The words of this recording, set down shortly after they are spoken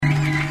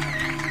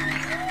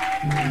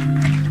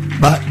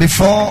But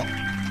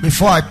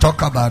before I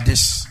talk about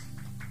this,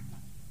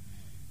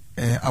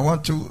 I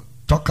want to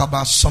talk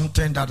about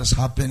something that is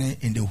happening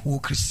in the whole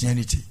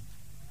Christianity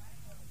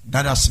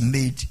that has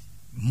made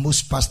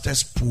most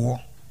pastors poor,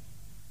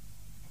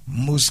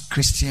 most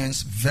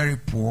Christians very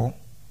poor,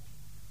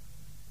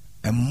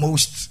 and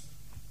most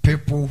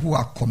people who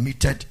are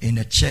committed in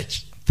the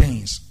church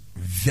things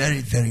very,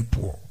 very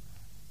poor.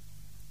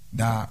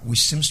 That we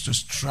seem to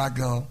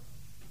struggle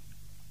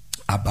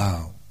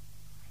about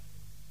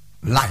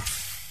life.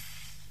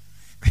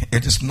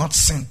 It is not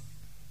sin,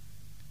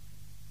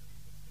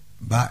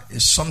 but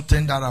it's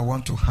something that I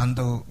want to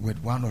handle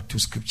with one or two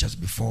scriptures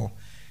before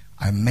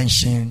I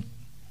mention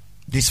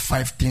these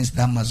 5 things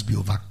that must be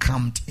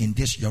overcome in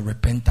this your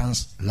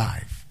repentance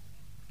life.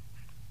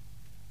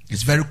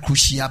 It's very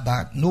crucial,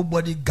 but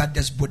nobody got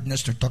this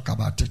boldness to talk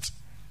about it,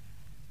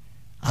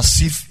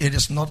 as if it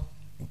is not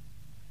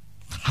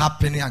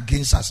happening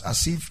against us,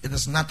 as if it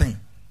is nothing.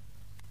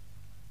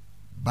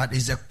 But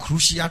it's a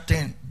crucial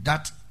thing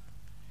that,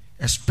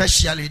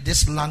 especially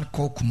this land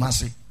called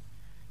Kumasi,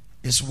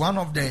 is one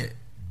of the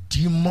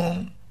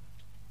demon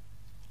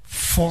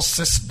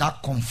forces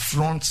that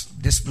confronts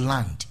this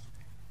land,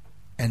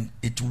 and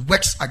it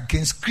works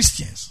against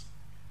Christians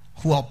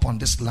who are upon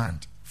this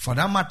land. For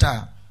that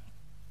matter,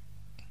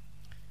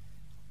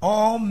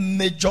 all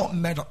major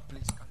men of,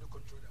 please, can you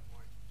control the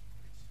voice?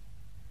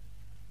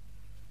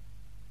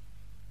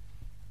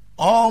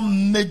 All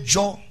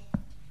major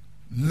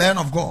men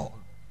of God,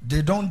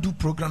 they don't do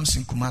programs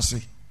in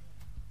Kumasi.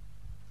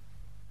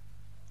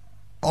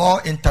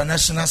 All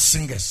international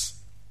singers,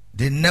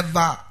 they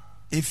never,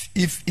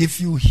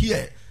 if you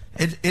hear,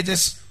 it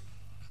is,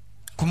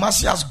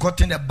 Kumasi has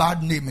gotten a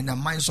bad name in the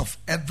minds of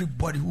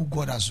everybody who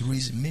God has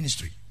raised in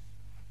ministry.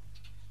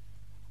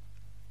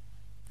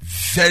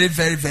 Very,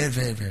 very, very,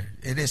 very, very.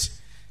 It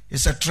is.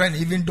 It's a trend.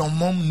 Even Don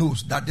Mom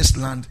knows that this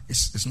land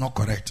is not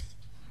correct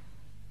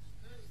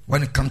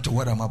when it comes to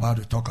what I'm about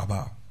to talk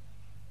about.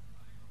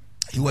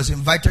 He was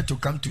invited to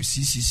come to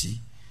CCC.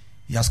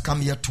 He has come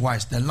here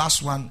twice. The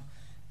last one,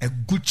 a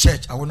good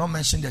church. I will not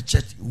mention the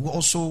church. We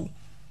also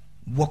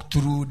walked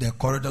through the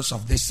corridors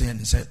of this thing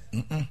and said,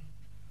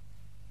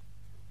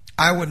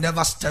 I will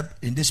never step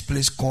in this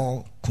place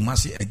called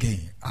Kumasi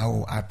again.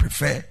 I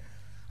prefer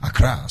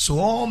Accra. So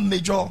all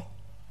major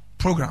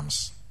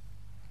programs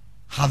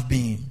have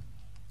been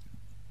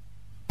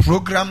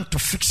programmed to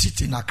fix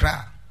it in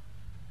Accra.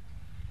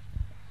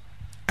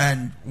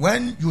 And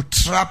when you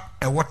trap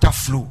a water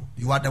flow,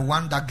 you are the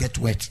one that gets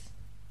wet.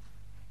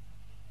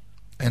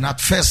 And at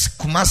first,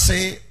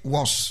 Kumasi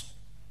was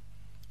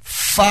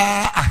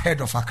far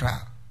ahead of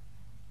Accra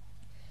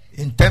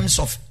in terms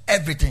of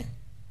everything.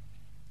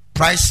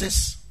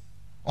 Prices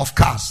of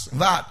cars.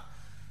 That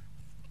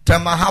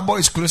Tema Harbour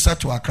is closer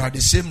to Accra, the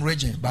same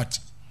region, but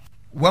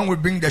when we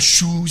bring the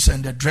shoes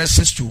and the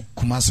dresses to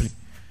Kumasi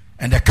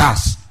and the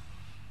cars,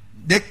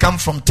 they come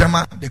from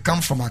Tema, they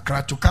come from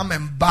Accra to come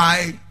and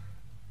buy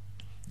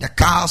the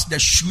cars, the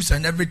shoes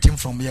and everything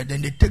from here.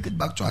 Then they take it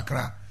back to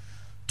Accra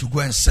to go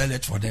and sell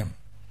it for them.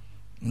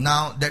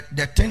 Now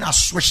the thing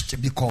has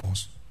switched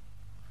because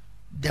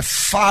the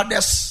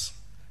Father's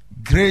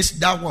grace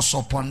that was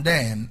upon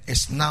them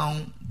is now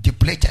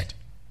depleted.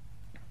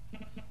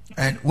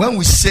 And when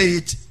we say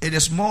it, it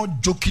is more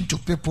joking to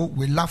people.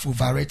 We laugh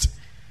over it,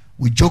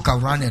 we joke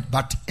around it.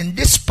 But in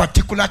this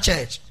particular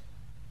church,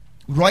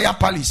 Royal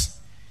Palace,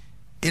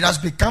 it has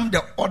become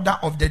the order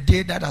of the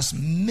day that has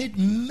made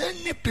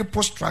many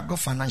people struggle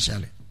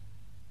financially.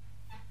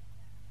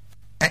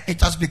 And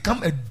it has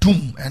become a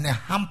doom and a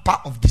hamper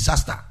of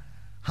disaster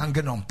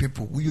hanging on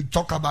people. When you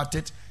talk about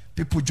it,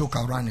 people joke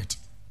around it.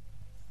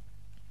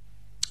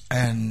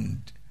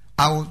 And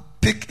I will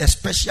pick a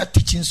special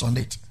teachings on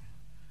it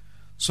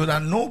so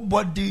that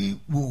nobody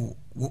will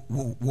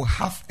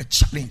have a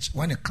challenge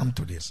when it comes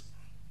to this.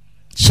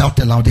 Shout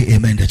aloud,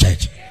 amen, the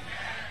church. Amen.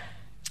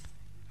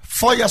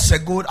 4 years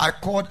ago, I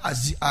called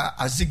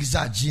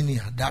Azigza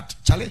Junior that,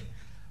 Charlie,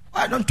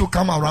 why don't you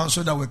come around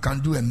so that we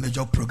can do a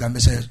major program? He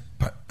said,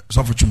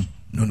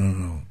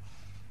 no.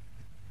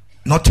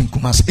 Not in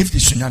Kumasi. If the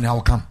Sunyani, I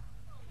will come.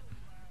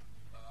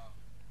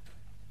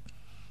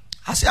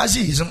 I said,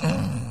 Aziz,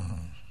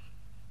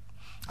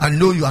 I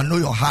know you, I know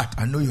your heart,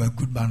 I know you are a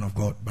good man of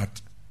God,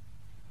 but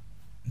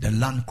the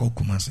land called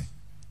Kumasi,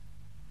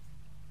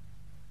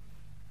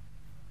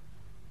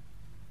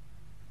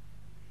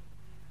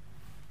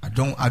 I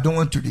don't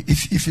want to be,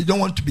 if you don't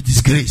want to be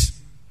disgraced.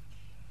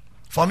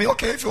 For me,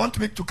 okay, if you want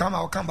me to come,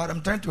 I'll come, but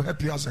I'm trying to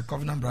help you as a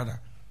covenant brother.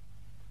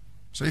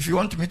 So if you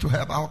want me to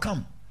help, I'll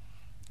come.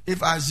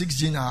 If I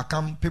zigzag, I'll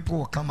come, people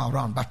will come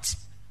around, but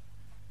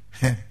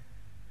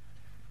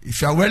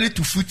if you are ready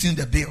to foot in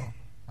the bill,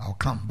 I'll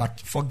come.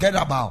 But forget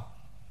about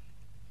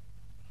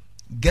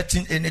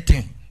getting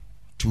anything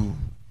to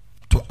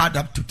add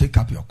up to take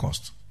up your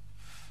cost.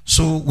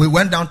 So we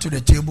went down to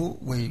the table.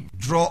 We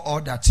draw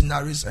all the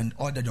itineraries and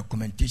all the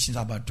documentations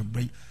about to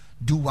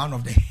do one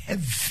of the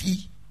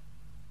heavy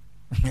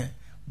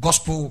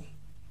gospel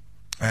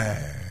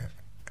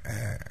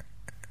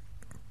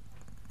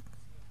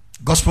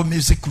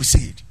music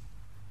crusade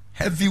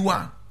heavy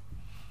one.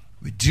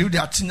 We drew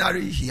the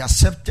itinerary. He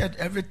accepted.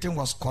 Everything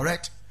was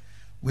correct.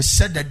 We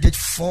set the date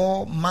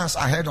 4 months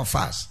ahead of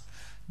us.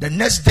 The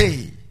next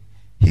day,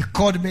 he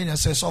called me and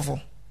said,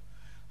 Sofo,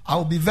 I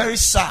will be very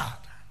sad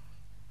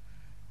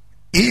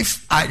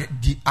if I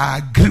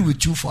agree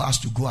with you for us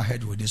to go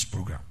ahead with this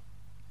program.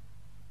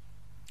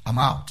 I'm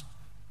out.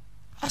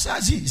 I said,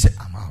 Aziz. He said,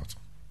 I'm out.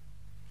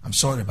 I'm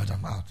sorry, but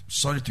I'm out.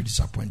 Sorry to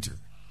disappoint you.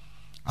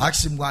 I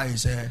asked him why. He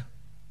said,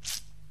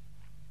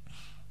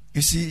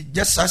 you see,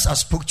 just as I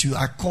spoke to you,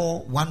 I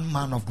call one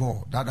man of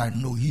God that I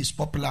know. He is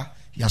popular.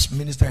 He has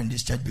ministered in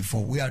this church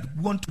before. We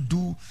want to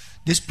do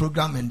this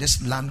program in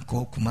this land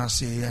called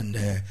Kumasi, and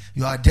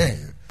you are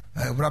there.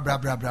 Blah, blah,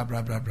 blah, blah,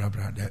 blah, blah, blah,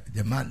 blah.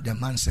 The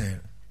man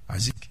said,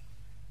 Isaac,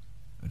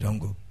 don't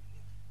go.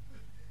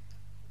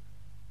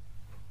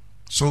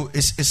 So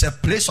it's a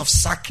place of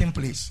sacking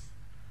place.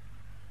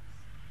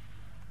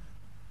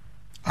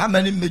 How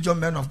many major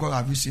men of God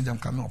have you seen them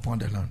coming upon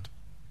the land?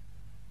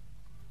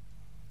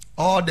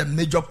 All the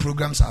major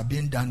programs are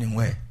being done in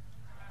where?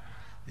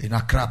 In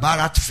Accra. But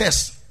at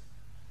first,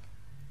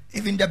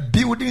 even the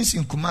buildings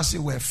in Kumasi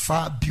were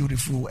far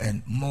beautiful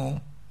and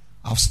more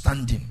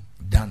outstanding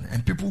than,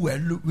 and people were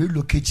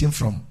relocating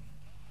from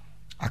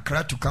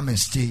Accra to come and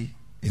stay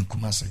in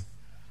Kumasi.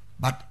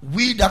 But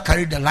we that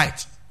carry the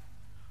light,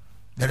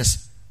 there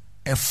is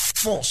a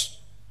force,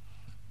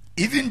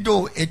 even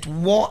though it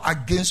war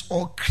against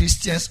all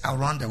Christians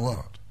around the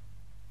world,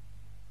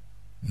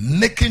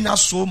 making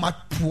us so much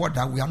poor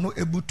that we are not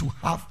able to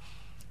have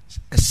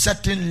a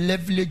certain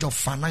leverage of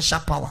financial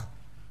power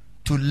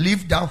to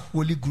live that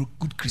holy,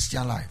 good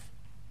Christian life.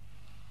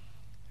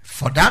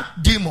 For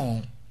that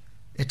demon,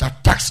 it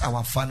attacks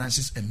our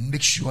finances and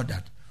makes sure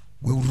that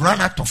we run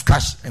out of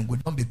cash and we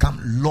don't become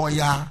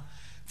loyal,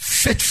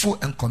 faithful,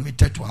 and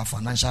committed to our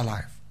financial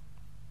life.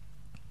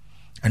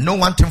 And know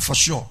one thing for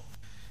sure,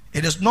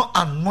 it is not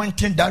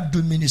anointing that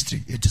do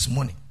ministry, it is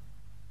money.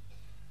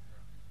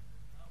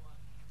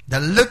 The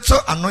little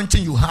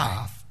anointing you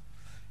have,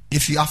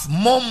 if you have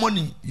more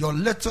money, your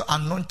little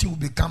anointing will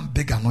become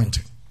big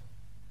anointing.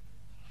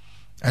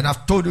 And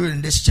I've told you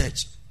in this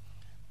church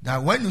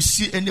that when you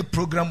see any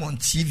program on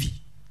TV,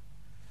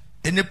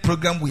 any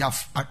program we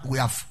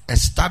have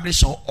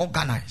established or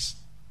organized,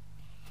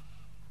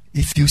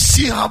 if you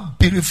see how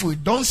beautiful,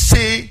 don't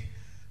say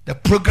the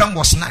program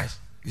was nice.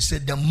 You say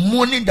the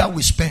money that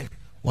we spent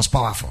was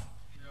powerful.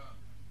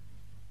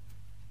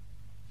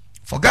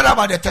 Forget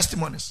about the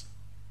testimonies.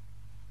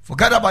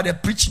 Forget about the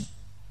preaching.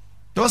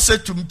 Don't say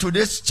to me,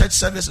 today's church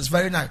service is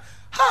very nice.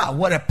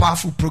 What a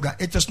powerful program.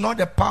 It is not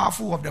the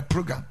powerful of the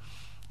program.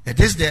 It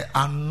is the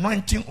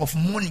anointing of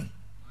money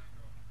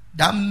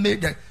that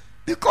made it.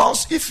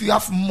 Because if you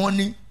have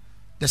money,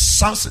 the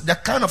sounds, the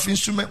kind of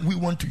instrument we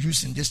want to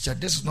use in this church,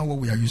 this is not what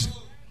we are using.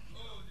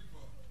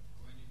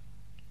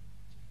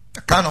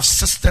 The kind of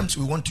systems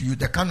we want to use,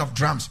 the kind of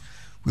drums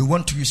we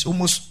want to use,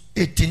 almost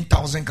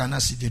 18,000 Ghana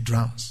cedi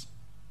drums.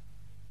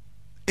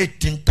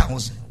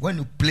 18,000. When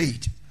you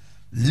played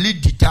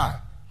lead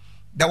guitar,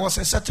 there was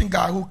a certain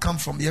guy who come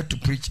from here to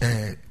preach,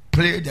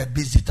 play the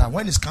bass guitar.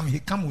 When he's coming, he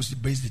comes with the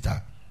bass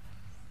guitar.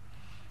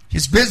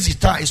 His bass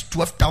guitar is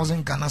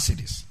 12,000 Ghana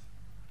cedis.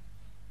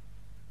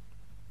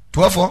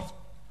 12 what?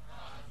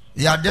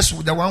 Yeah,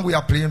 the one we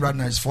are playing right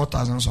now is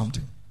 4,000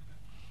 something.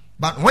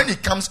 But when he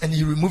comes and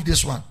he remove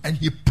this one and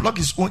he plug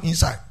his own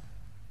inside,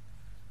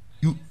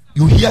 you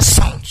hear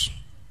sounds.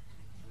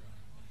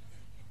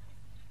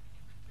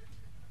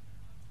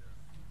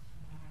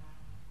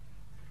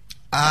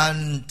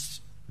 And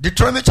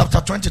Deuteronomy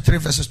chapter 23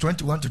 verses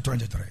 21 to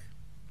 23.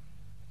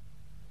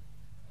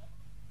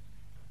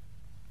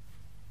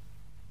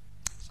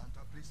 Santa,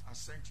 please, I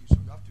sent you, so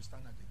you have to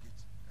stand at the gate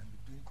and be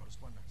doing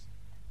correspondence.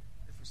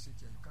 If you sit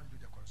here, you can't do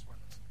the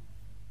correspondence.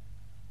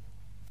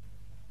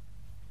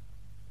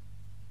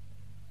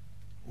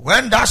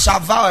 When thou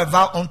shalt vow a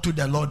vow unto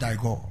the Lord thy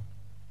God,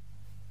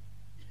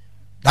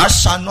 thou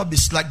shalt not be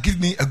slack. Give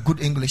me a good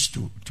English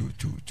to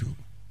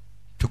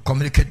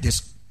communicate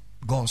this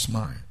God's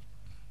mind.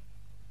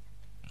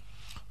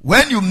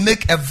 When you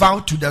make a vow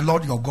to the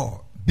Lord your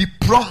God, be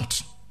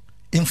prompt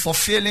in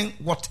fulfilling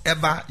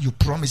whatever you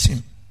promise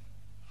him.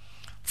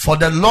 For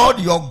the Lord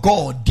your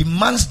God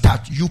demands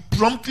that you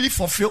promptly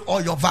fulfill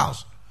all your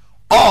vows,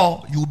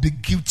 or you will be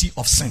guilty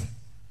of sin.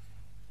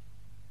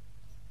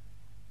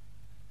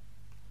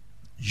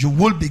 You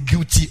will be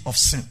guilty of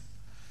sin.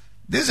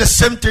 This is the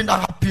same thing that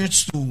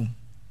happens to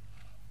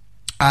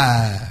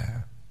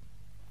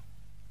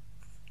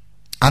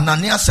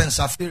Ananias and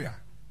Sapphira.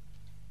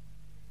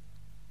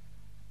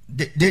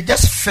 They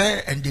just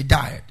fell and they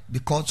died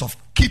because of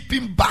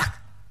keeping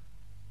back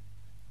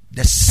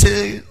the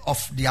sale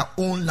of their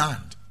own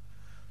land.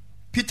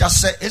 Peter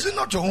said, is it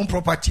not your own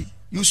property?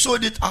 You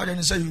sold it out and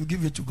you said you will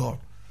give it to God.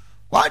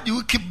 Why do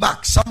you keep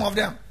back some of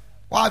them?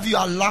 Why have you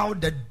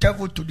allowed the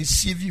devil to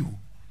deceive you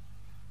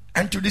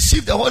and to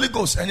deceive the Holy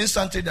Ghost? And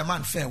instantly the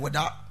man fell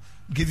without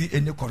giving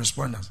any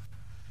correspondence.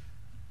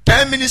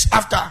 10 minutes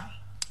after,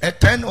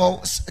 10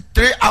 or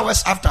 3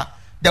 hours after,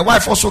 the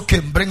wife also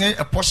came bringing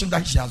a portion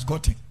that she has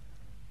gotten.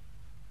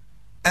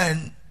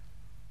 And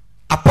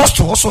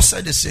Apostle also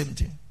said the same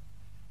thing.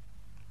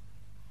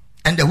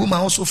 And the woman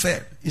also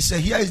failed. He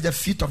said, here is the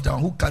feet of the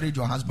one who carried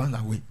your husband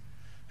away.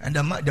 And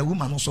the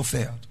woman also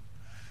failed.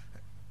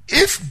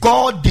 If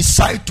God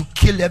decide to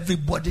kill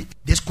everybody in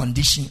this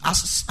condition,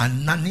 as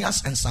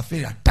Ananias and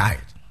Sapphira died,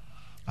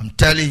 I'm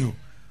telling you,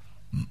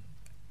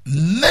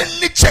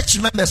 many church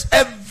members,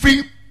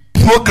 every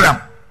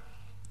program,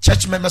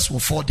 church members will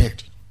fall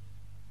dead.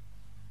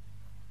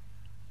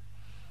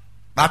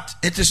 But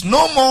it is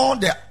no more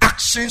the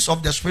actions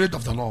of the Spirit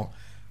of the Lord,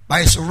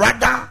 but it's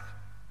rather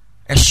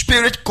a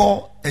spirit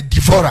called a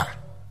devourer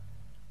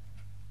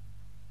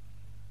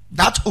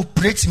that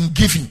operates in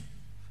giving.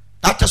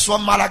 That is what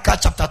Malachi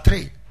chapter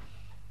 3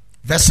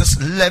 verses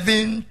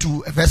 11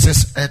 to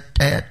verses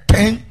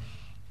 10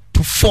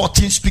 to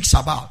 14 speaks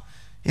about.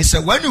 He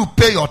said, when you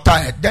pay your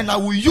tithe, then I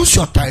will use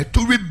your tithe to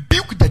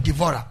rebuke the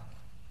devourer.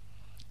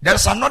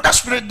 There's another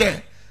spirit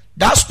there.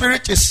 That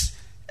spirit is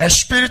a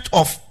spirit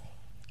of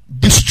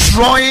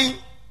destroying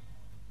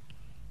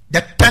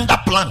the tender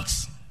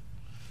plants.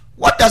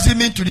 What does it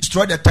mean to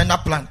destroy the tender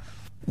plant?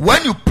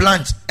 When you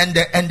plant and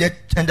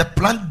the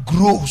plant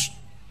grows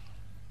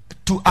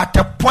to at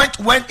a point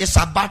when it's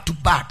about to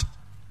bud,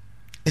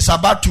 it's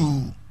about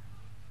to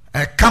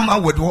come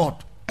out with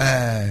what?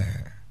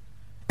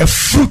 A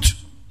fruit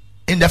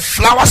in the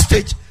flower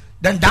stage,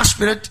 then that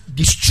spirit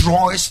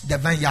destroys the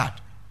vineyard.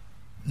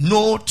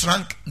 No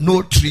trunk,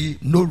 no tree,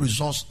 no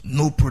resource,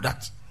 no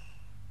product.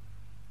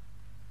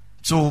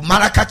 So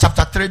Malachi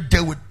chapter 3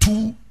 deal with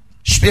two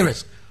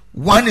spirits.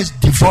 One is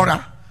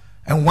devourer,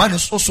 and one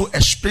is also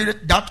a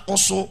spirit that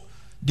also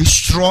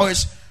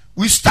destroys.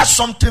 We start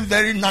something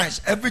very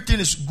nice. Everything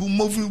is good,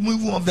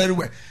 moving on very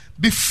well.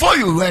 Before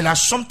you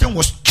realize something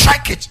will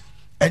strike it,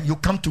 and you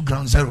come to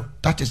ground zero.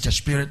 That is the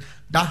spirit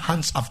that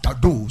hangs after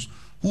those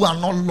who are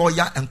not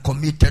loyal and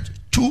committed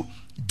to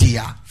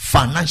their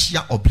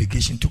financial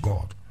obligation to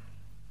God.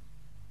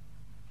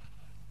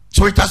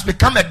 So it has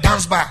become a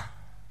dance bar.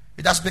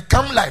 It has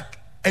become like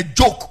a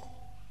joke.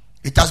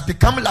 It has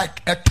become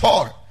like a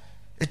toy.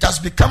 It has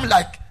become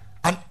like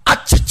an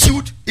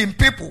attitude in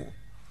people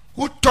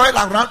who toil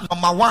around.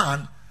 Number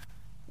one,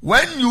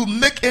 when you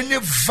make any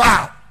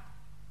vow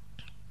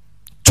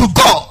to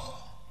God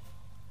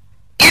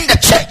in the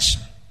church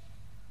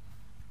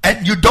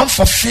and you don't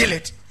fulfill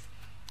it,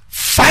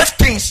 5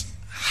 things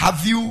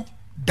have you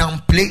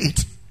downplayed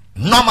it.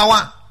 Number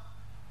one,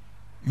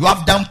 you have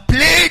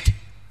downplayed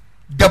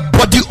the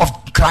body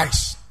of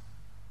Christ.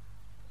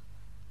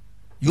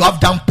 You have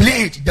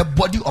downplayed the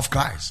body of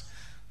Christ.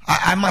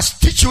 I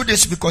must teach you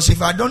this, because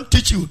if I don't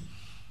teach you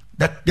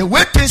that the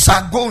way things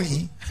are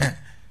going,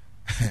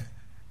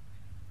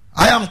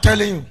 I am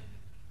telling you.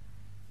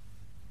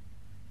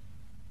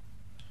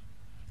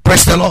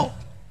 Praise the Lord.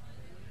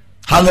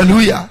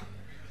 Hallelujah.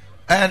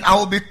 And I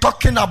will be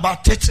talking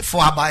about it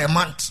for about a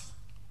month.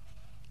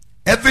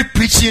 Every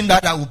preaching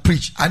that I will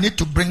preach, I need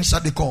to bring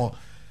something called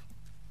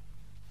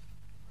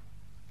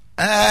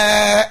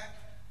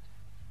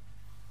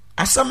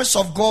Assemblies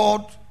of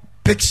God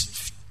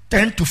picks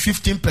 10 to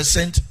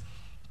 15%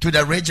 to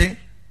the region,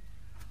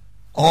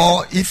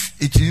 or if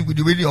it is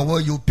with your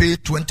word, you pay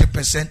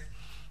 20%.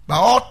 But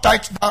all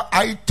tithes that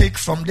I take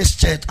from this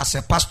church as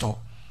a pastor,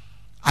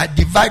 I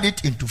divide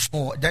it into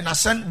 4. Then I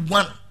send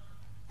 1,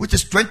 which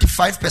is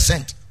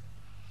 25%.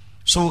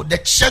 So the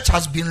church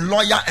has been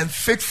loyal and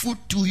faithful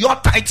to your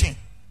tithing.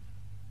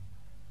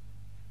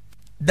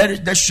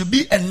 There should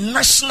be a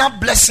national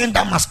blessing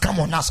that must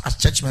come on us as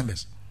church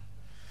members.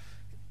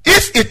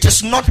 If it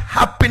is not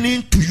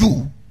happening to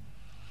you,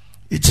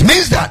 it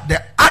means that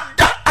the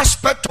other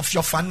aspect of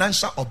your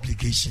financial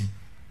obligation,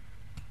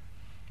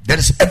 there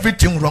is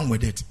everything wrong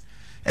with it.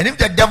 And if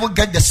the devil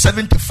gets the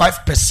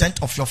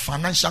 75% of your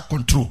financial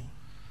control,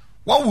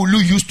 what will you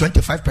use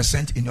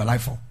 25% in your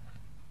life for?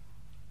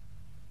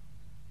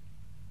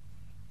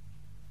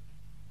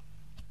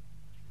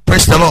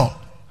 Praise the Lord.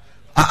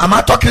 Am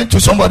I talking to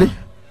somebody?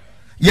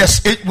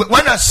 Yes.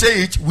 When I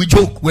say it, we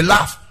joke, we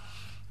laugh.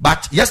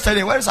 But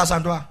yesterday, where is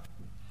Asandua?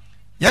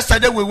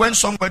 Yesterday we went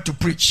somewhere to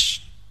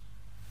preach.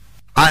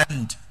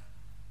 And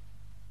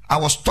I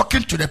was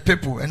talking to the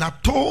people, and I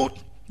told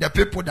the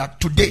people that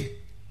today,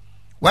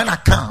 when I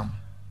come,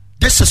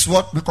 this is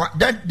what, because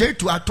they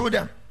too, I told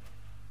them,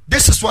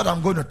 this is what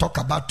I'm going to talk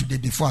about today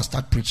before I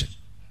start preaching.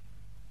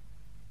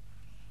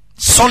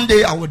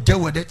 Sunday I will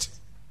deal with it.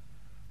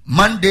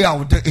 Monday I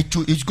will deal it.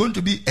 It's going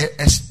to be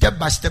a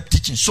step-by-step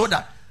teaching, so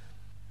that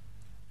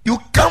you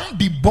can't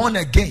be born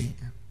again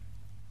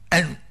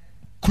and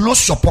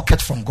close your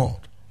pocket from God.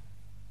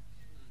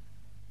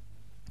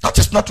 That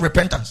is not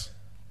repentance.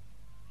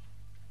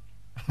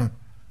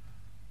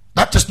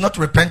 That is not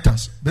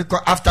repentance.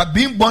 Because after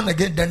being born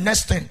again, the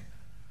next thing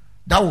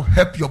that will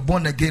help your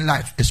born again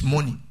life is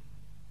money.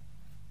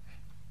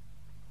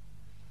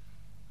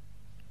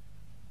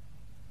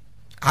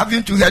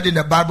 Haven't you heard in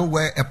the Bible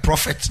where a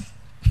prophet,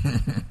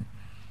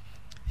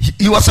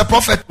 he was a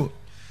prophet.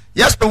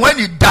 Yes, but when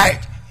he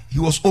died, he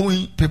was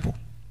owing people.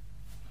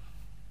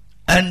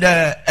 And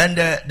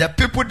the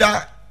people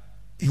that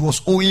he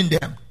was owing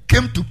them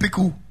came to pick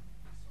who?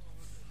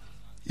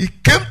 He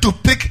came to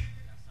pick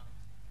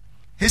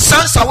his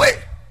sons away.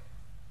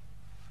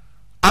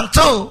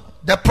 Until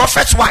the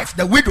prophet's wife,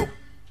 the widow,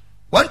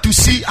 went to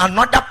see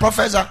another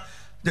prophet.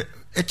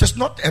 It is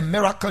not a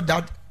miracle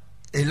that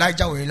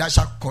Elijah or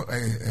Elisha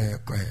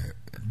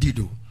did.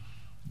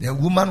 The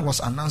woman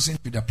was announcing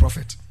to the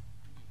prophet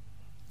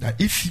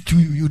that if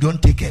you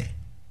don't take care,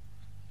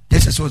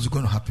 this is what's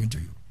going to happen to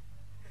you.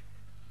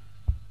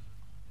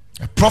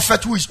 A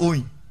prophet who is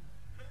owing.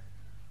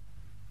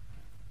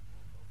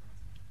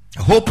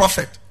 A whole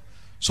prophet.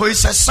 So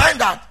it's a sign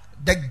that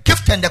the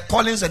gift and the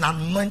callings and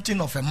anointing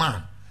of a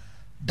man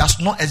does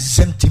not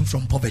exempt him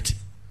from poverty.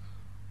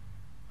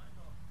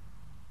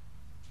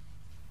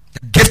 The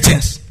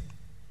giftings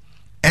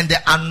and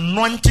the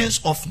anointings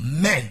of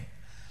men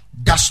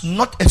does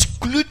not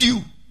exclude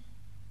you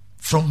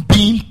from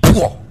being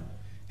poor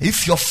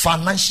if your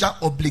financial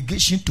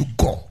obligation to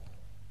God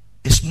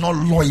is not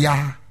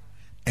loyal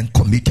and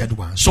committed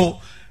one. So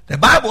the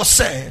Bible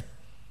said,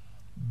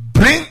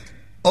 bring,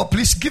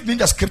 please give me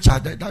the scripture.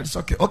 That is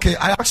okay. Okay,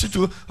 I ask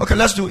you to, okay,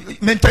 let's do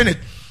it. Maintain it.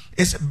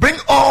 It's bring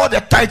all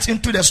the tithes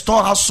into the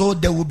storehouse so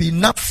there will be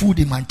enough food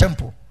in my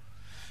temple.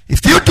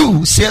 If you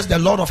do, says the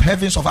Lord of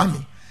heavens of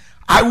army,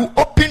 I will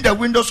open the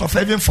windows of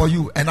heaven for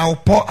you and I will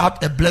pour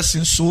out a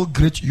blessing so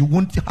great you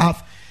won't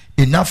have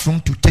enough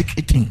room to take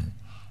it in.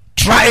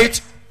 Try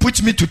it,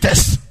 put me to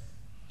test.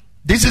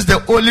 This is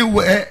the only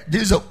way,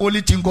 this is the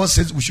only thing God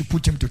says we should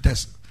put him to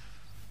test.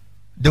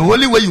 The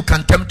only way you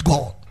can tempt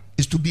God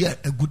is to be a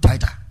good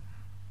tither.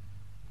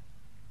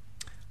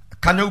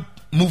 Can you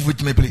move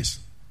with me, please?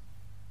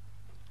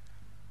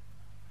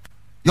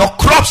 Your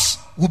crops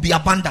will be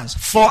abundance,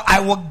 for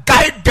I will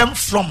guide them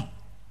from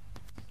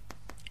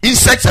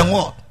insects and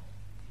what?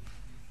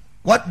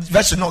 What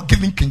version? Not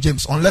giving King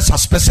James, unless I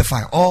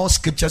specify. All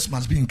scriptures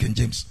must be in King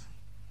James,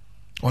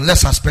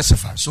 unless I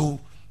specify. So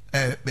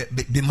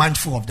be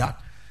mindful of that.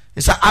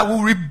 It said, I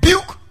will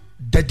rebuke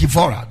the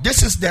devourer.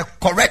 This is the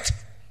correct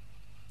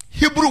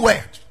Hebrew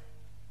word.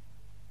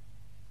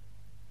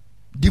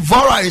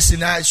 Devourer is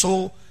in I.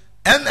 So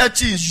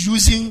NLT is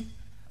using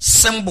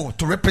symbol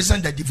to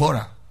represent the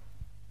devourer.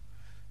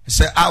 He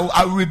said,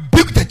 I will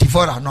rebuke the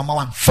devourer, number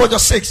one, for your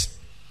sakes,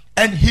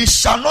 and he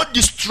shall not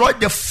destroy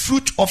the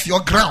fruit of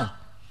your ground.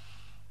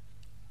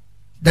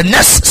 The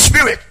next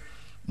spirit,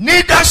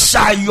 neither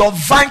shall your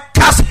vine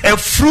cast her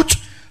fruit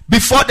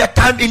before the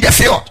time in the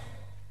field.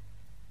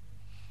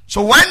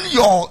 So when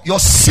your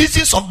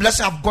seasons of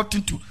blessing have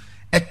gotten to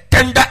a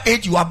tender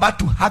age, you are about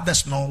to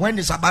harvest now. When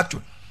it's about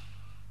to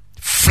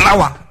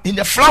flower, in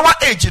the flower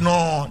age,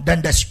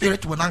 then the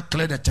spirit will not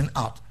clear the thing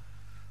out.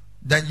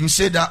 Then you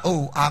say that,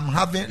 oh, I'm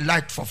having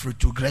light for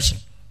retrogression.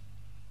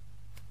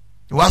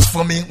 It was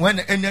for me when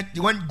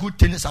good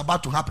thing is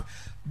about to happen.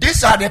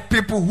 These are the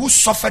people who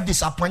suffer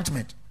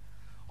disappointment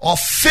or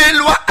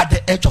failure at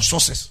the edge of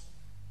success.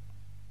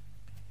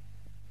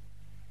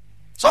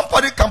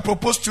 Somebody can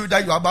propose to you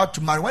that you are about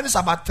to marry. When it's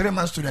about 3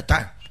 months to the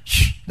time,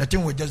 the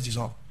thing will just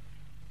dissolve.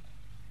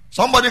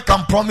 Somebody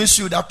can promise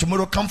you that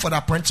tomorrow come for the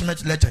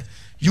appointment letter.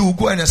 You will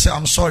go and say,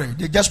 I'm sorry,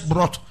 they just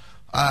brought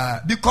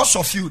because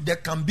of you, there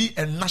can be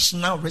a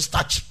national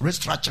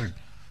restructuring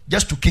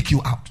just to kick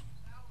you out.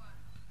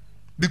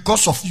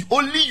 Because of you,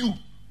 only you.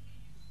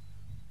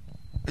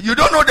 You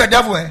don't know the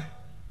devil, eh?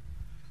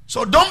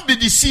 So don't be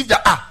deceived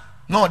that,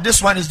 no,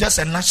 this one is just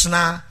a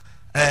national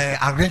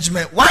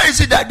arrangement. Why is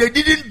it that they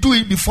didn't do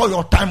it before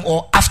your time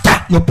or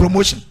after your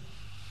promotion?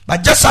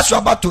 But just as you're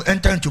about to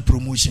enter into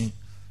promotion,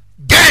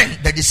 then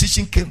the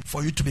decision came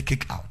for you to be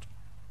kicked out.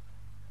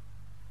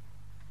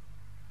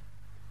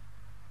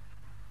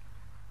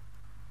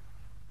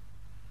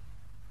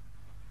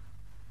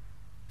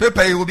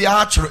 Paper you will be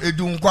actually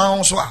doing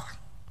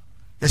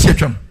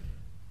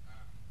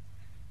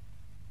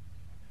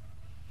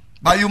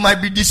but you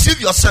might be deceived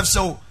yourself.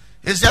 So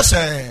it's just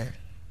a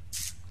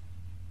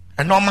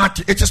normal.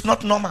 It is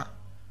not normal.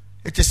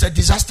 It is a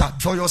disaster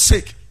for your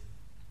sake.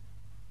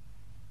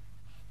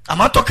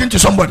 Am I talking to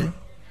somebody?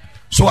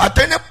 So at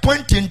any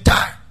point in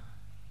time,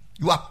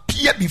 you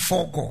appear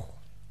before God.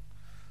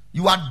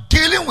 You are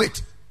dealing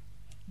with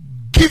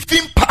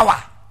giving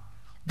power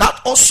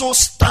that also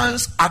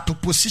stands at the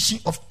position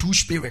of two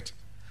spirits.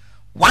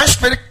 One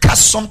spirit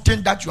casts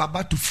something that you are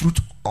about to fruit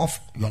of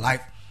your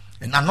life,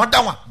 and another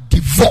one,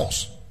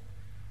 divorce.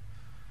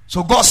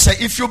 So God said,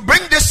 if you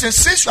bring this in,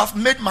 since you have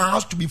made my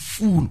house to be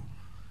full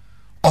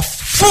of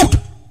food,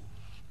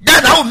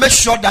 then I will make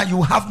sure that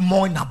you have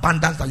more in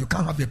abundance, that you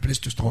can't have a place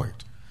to store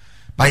it.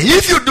 But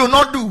if you do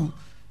not do,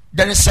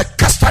 there is a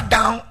caster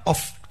down of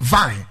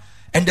vine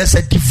and there's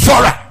a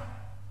devourer.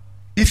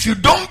 If you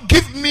don't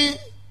give me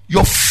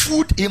your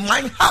food in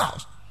my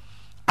house,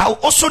 I will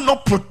also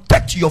not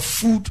protect your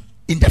food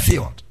in the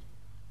field.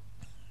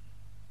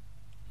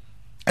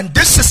 And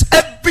this is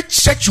every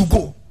church you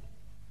go.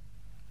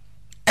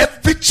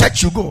 Every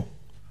church you go.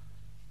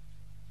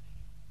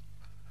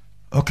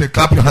 Okay,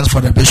 clap your hands for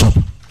the bishop.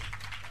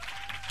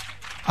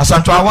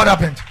 Asantua, what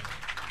happened?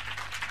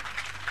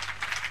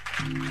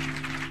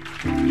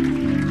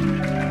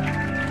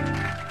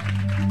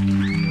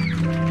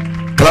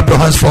 Clap your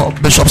hands for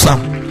Bishop Sam.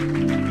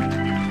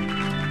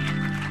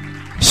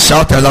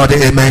 Shout aloud,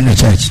 amen, in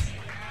church.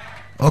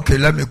 Okay,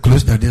 let me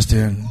close the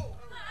distance.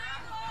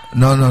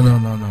 No.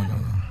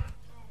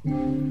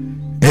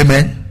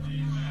 Amen.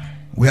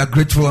 We are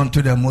grateful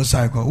unto the Most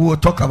High God. We will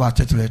talk about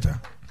it later.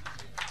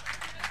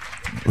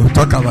 We'll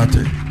talk about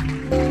it.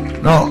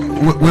 No,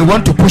 we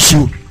want to push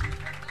you.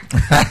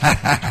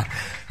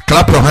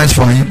 Clap your hands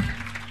for him.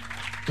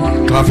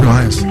 Clap your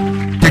hands.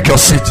 Take your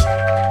seat.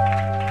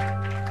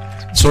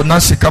 So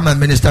Nancy, come and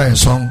minister a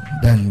song.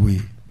 Then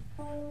we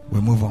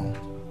move on.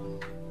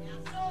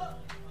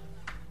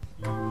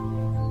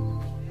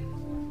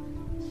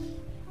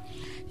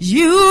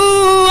 You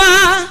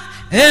are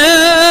able.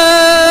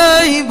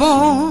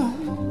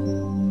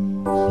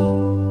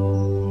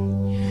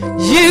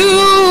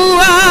 You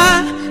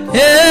are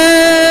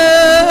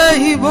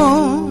able.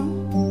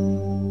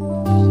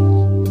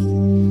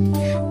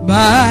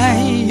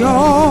 By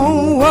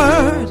your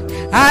word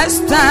I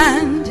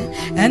stand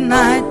and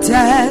I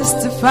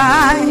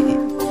testify.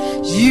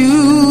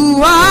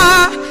 You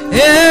are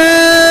able.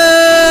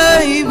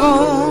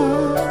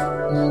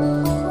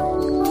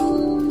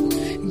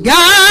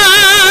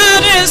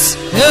 God is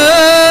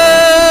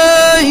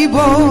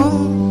able.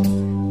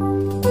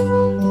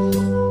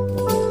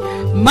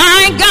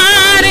 My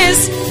God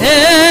is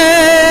able.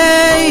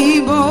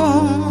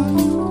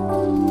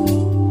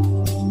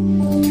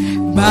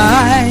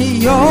 By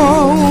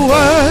your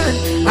word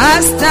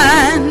I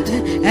stand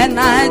and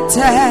I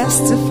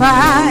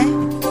testify.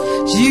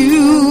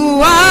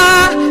 You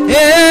are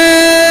able.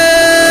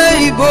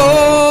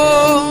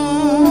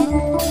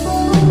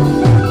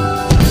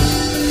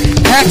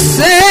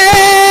 Exceedingly,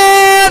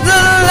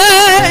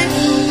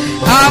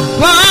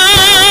 abundantly,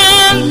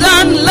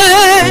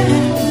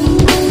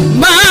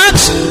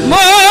 much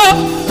more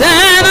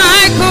than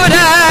I could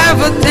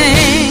ever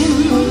think.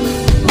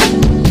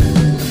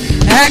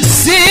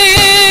 Exceedingly,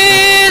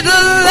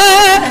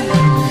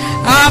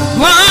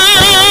 abundantly,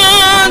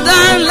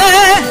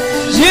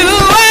 you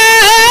are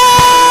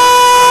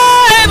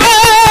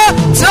able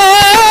to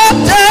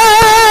do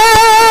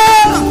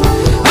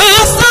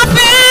all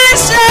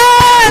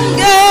sufficient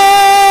God.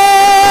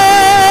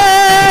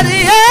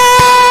 Yeah.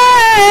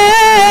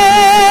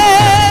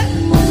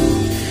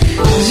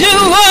 You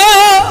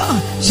are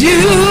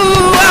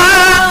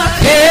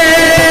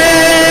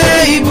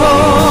able.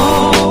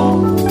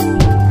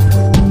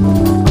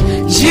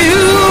 You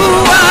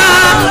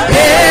are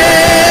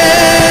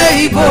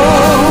able.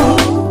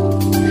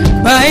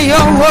 By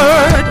your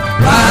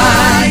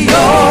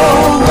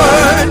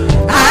word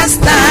I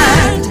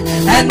stand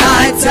and I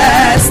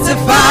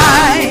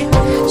testify.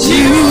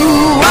 You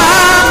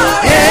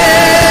are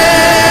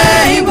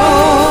able.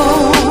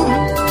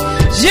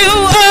 You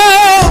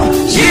are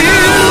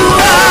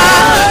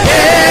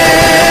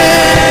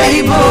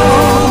able.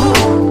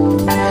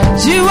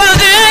 You are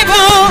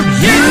able.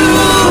 You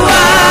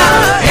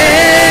are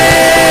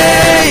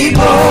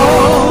able.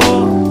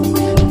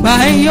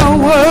 By your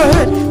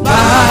word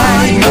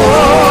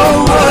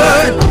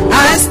I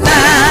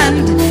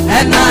stand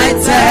and I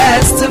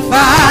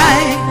testify.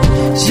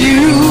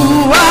 You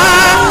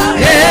are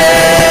able.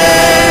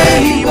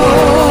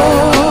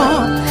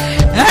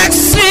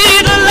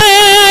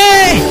 Exceedingly,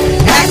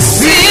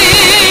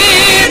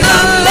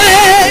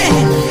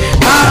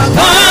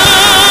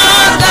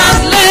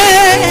 abundantly,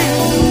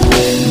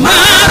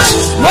 much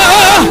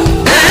more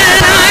than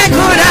I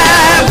could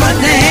ever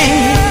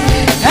think.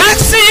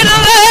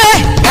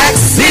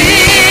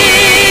 Exceedingly,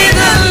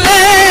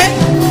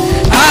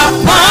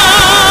 abundantly,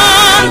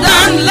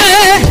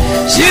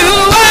 you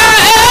are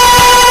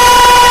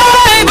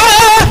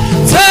able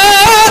to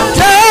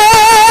do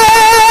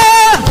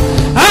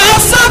all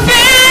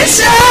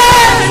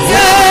sufficient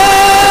God.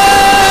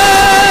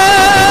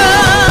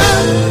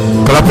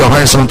 Clap your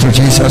hands unto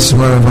Jesus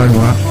wherever you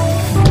are.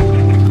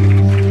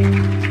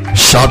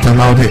 Shout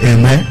aloud,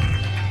 amen.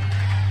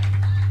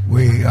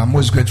 We are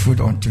most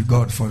grateful unto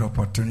God for the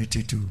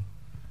opportunity to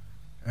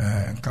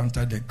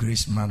encounter the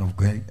grace man of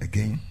God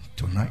again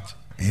tonight.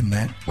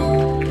 Amen.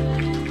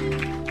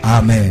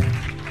 Amen.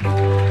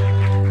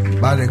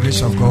 By the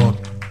grace of God,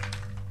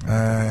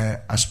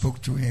 I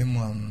spoke to him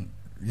on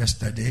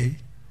yesterday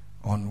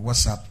on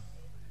WhatsApp,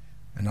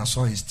 and I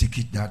saw his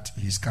ticket that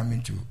he's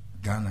coming to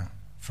Ghana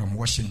from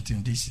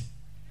Washington DC,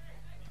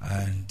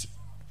 and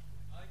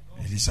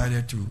he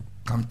decided to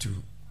come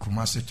to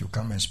Kumasi to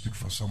come and speak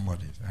for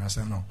somebody. And I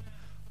said, no,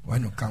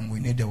 when you come, we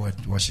need the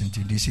word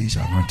Washington DC is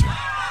anointed.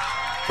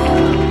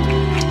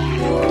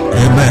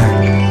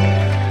 Amen.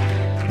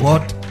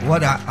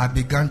 What I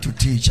began to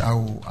teach, I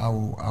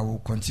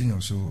will continue.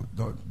 So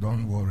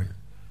don't worry.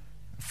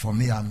 For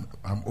me, I'm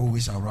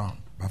always around,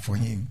 but for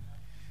him,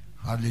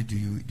 hardly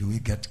do we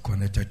get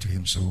connected to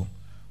him. So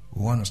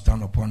we want to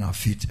stand upon our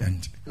feet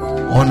and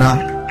honor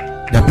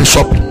the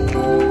Bishop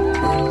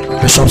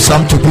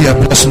Sam to be a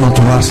blessing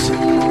unto us.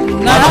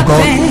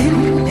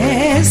 Nothing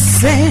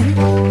is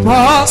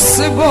impossible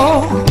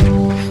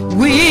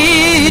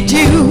with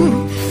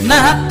you.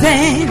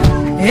 Nothing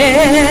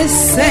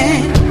is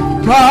impossible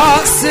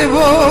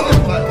possible.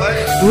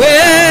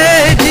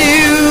 With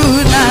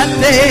you,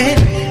 nothing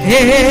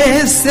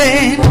is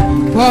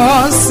impossible.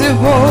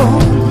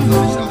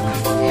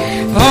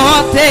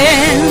 All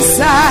things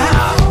are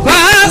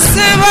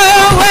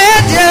possible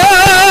with you.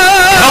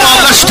 Come on,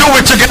 let's do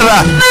it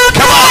together.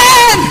 Come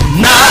on.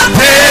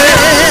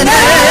 Nothing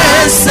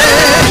is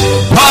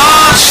impossible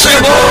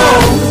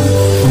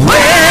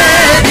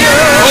with you.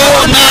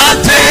 Oh,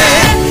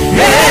 nothing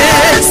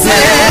is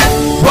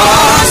impossible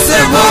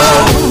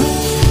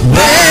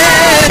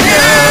with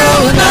you.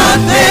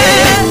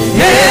 Nothing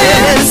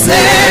is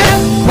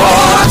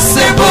impossible.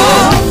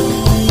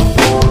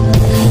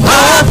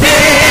 All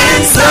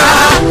things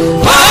are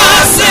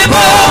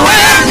possible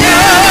with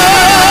you.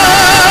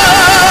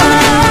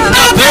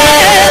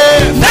 Nothing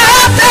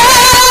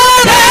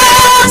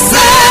is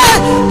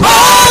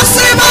impossible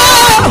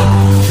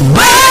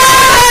with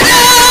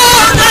you.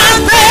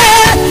 Nothing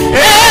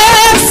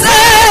is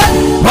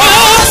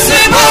impossible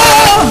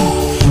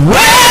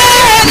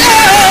with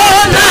you.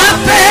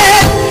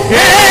 Nothing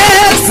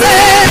is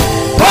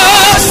impossible.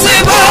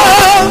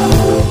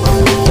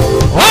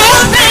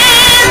 All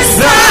things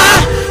are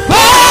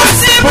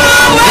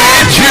possible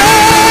with you.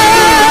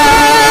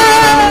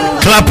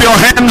 Clap your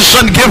hands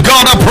and give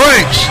God a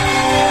praise.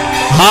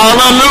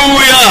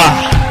 Hallelujah.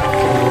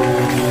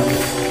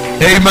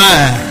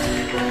 Amen.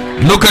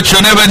 Look at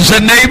your neighbor and say,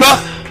 neighbor,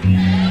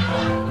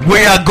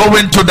 we are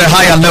going to the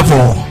higher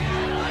level.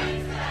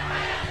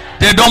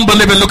 They don't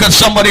believe it. Look at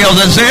somebody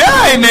else and say,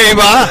 hey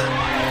neighbor,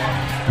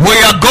 we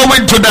are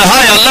going to the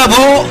higher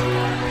level.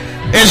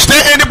 Is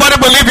there anybody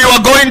believe you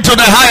are going to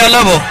the higher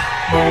level?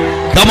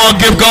 Come on,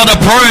 give God a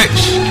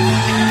praise.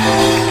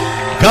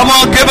 Come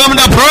on, give him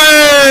the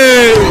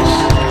praise.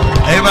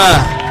 Amen.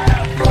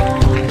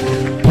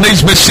 Please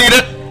be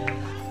seated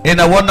in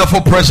the wonderful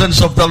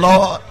presence of the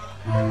Lord.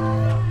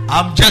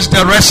 I'm just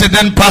a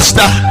resident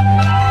pastor,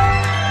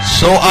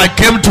 so I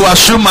came to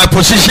assume my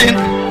position.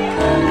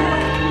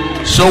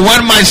 So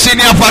when my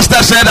senior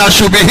pastor said I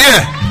should be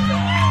here,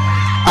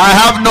 I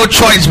have no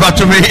choice but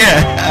to be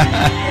here.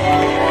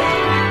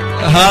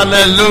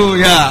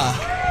 Hallelujah.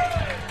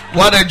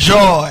 What a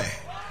joy.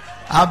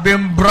 I've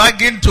been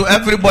bragging to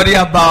everybody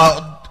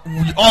about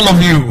all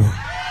of you.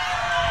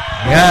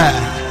 Yeah.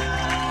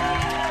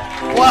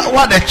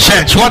 What a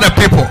church. What a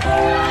people.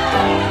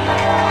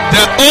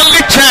 The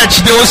only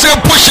church, they will say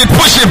push it,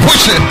 push it,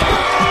 push it.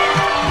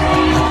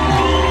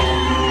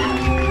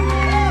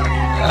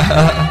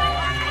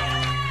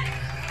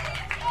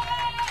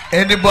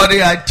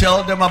 Anybody I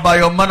tell them about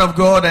your man of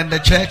God and the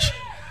church,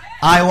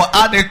 I will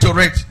add it to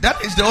it.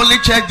 That is the only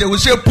church they will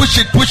say push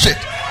it, push it.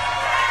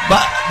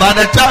 But by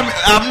the time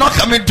I'm not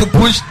coming to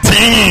push.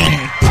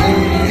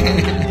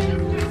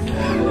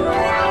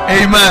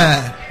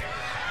 Amen.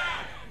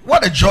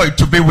 What a joy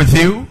to be with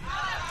you.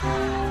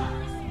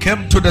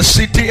 Came to the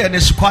city and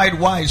it's quite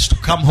wise to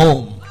come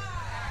home.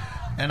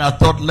 And I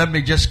thought, let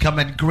me just come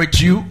and greet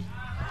you.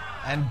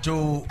 And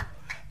to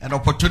an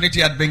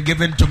opportunity had been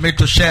given to me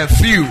to share a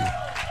few.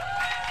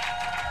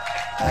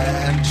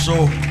 And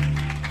so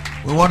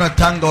we want to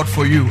thank God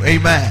for you.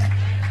 Amen.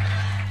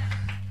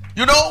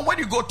 You know, when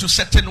you go to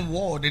certain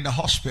ward in the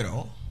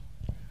hospital,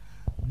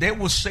 they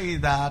will say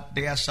that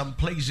there are some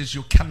places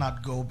you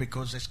cannot go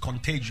because it's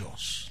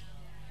contagious.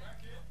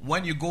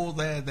 When you go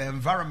there, the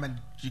environment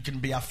you can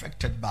be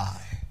affected by.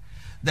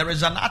 There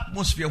is an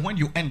atmosphere when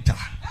you enter.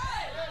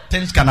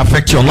 Things can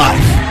affect your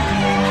life.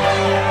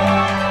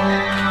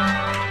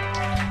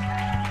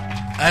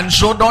 And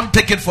so don't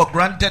take it for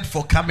granted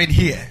for coming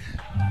here.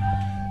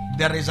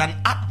 There is an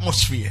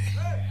atmosphere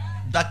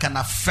that can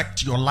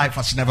affect your life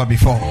as never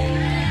before.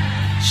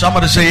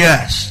 Somebody say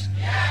yes.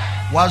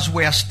 Whilst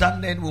we are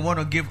standing, we want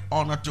to give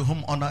honor to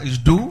whom honor is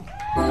due.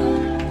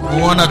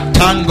 We want to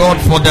thank God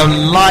for the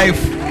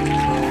life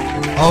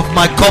of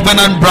my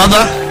covenant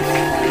brother.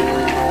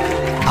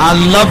 I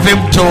love him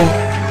till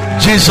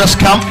Jesus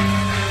come.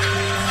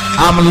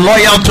 I'm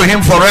loyal to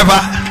him forever.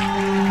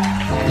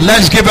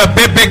 Let's give a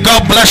big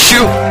God bless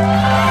you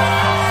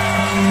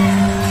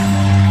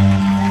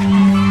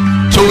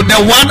to the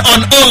one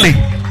and only.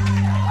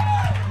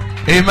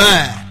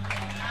 Amen.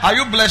 Are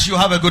you blessed you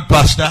have a good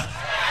pastor?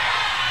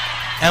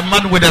 A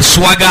man with a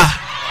swagger,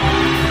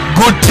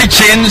 good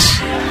teachings.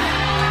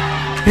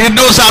 He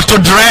knows how to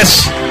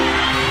dress,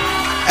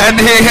 and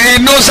he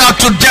knows how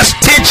to just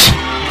teach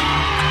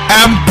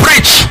and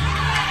preach.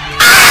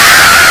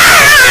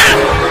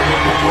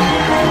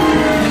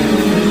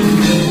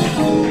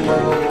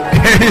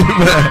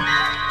 Amen.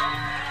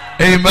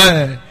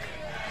 Amen.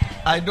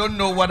 I don't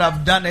know what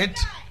I've done it.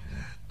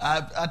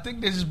 I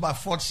think this is my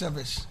fourth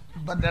service,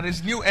 but there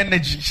is new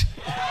energy.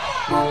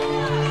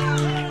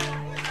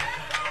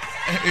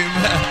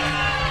 Amen.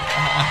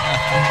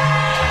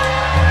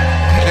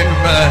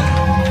 Amen.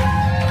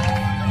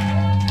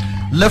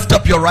 Lift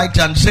up your right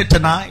hand. Say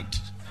tonight,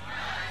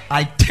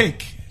 I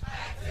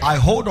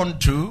hold on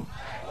to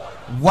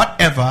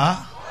whatever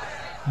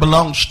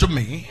belongs to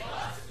me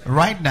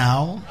right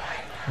now,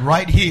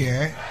 right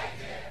here,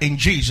 in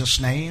Jesus'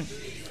 name.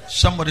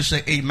 Somebody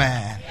say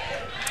amen.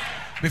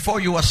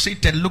 Before you are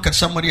seated, look at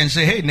somebody and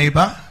say, hey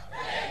neighbor,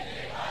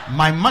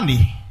 my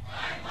money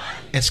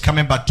is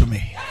coming back to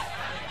me.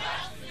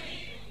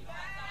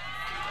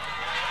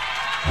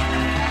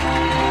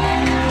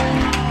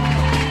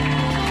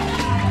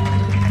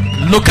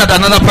 Look at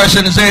another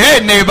person and say,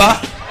 hey neighbor,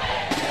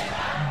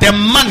 the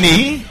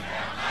money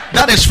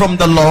that is from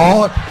the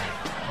Lord,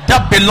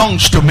 that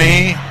belongs to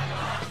me,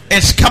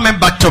 is coming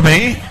back to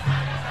me.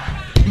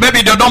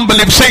 Maybe they don't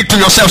believe. Say it to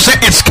yourself. Say,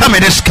 it's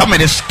coming, it's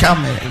coming, it's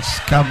coming, it's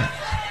coming.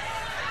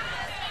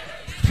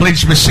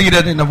 Please be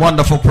seated in the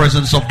wonderful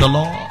presence of the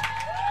Lord.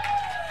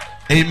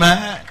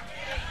 Amen.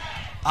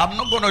 I'm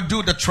not going to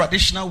do the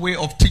traditional way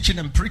of teaching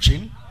and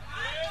preaching,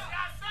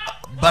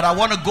 but I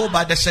want to go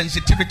by the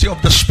sensitivity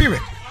of the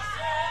Spirit.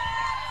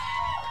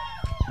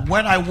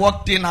 When I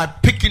walked in, I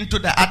picked into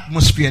the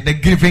atmosphere, the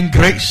giving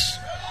grace.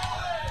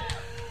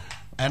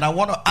 And I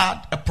want to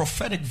add a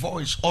prophetic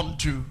voice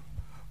onto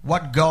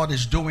what God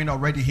is doing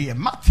already here.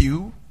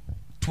 Matthew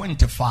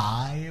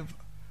 25,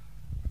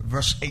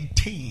 verse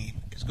 18.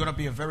 It's going to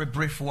be a very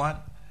brief one,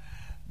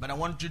 but I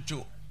want you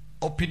to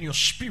open your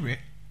spirit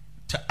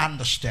to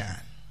understand.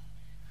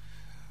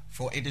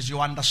 For it is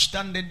your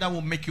understanding that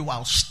will make you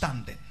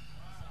outstanding.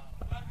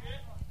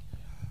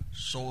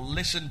 So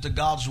listen to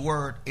God's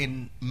word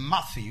in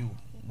Matthew,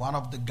 one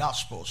of the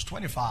Gospels,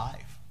 25.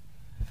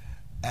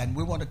 And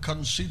we want to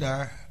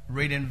consider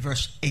reading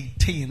verse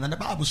 18. And the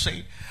Bible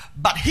says,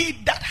 but he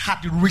that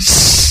had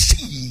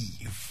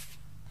received,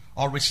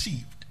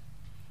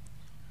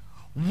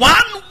 one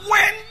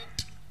went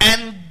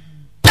and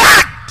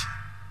dug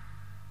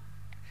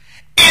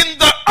in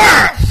the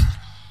earth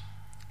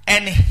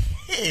and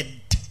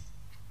hid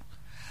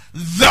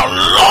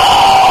the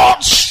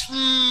Lord's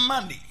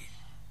money.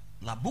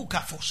 La buca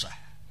fosa.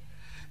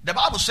 The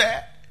Bible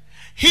said,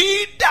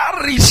 he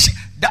that receives,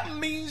 that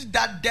means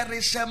that there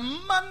is a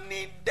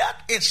money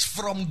that is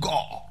from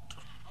God.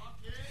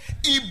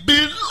 It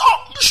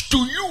belongs to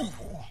you,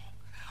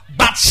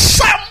 but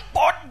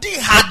somebody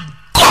had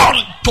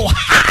gone to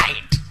hide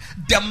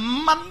the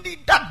money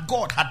that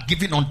God had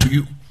given unto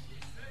you.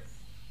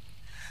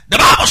 The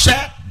Bible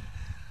said,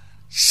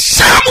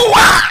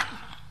 someone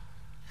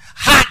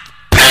had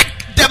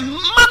picked the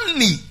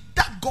money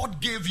that God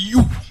gave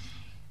you,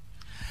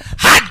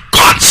 had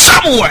gone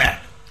somewhere,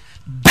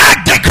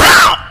 dug the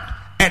ground,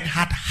 and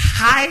had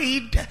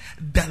hide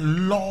the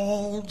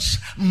Lord's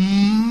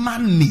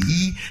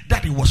money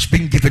that it was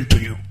being given to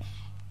you.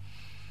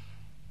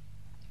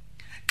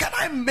 Can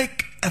I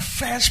make a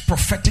first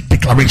prophetic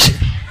declaration?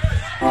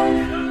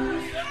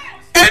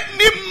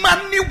 Any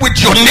money with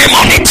your name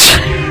on it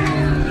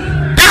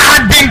that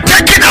had been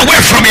taken away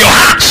from your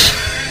hands,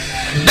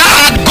 that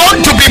had gone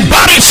to be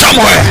buried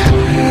somewhere,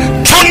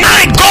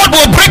 tonight God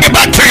will bring it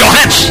back to your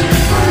hands.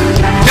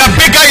 The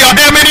bigger your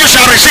amen, you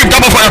shall receive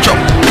double for your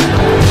trouble.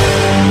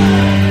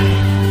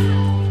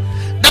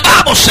 The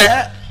Bible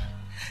said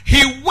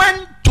he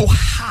went to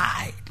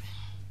hide.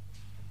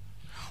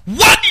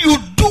 What you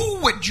do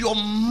with your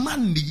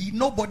money,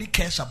 nobody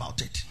cares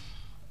about it.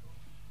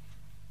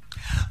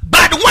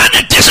 But when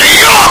it is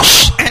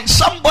yours and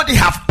somebody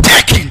have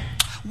taken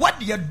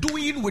what you're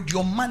doing with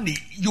your money,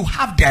 you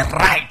have the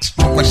right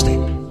to question.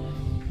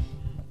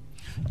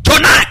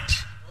 Tonight,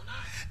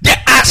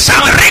 there are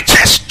some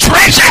riches,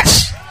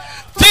 treasures,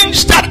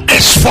 things that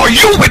is for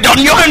you with your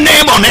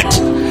name on it,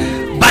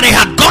 but it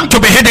had gone to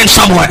be hidden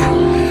somewhere.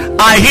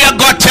 I hear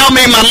God tell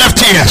me in my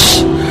left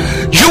ears,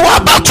 you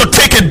are about to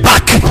take it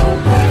back.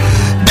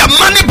 The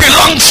money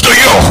belongs to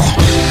you.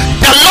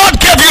 The Lord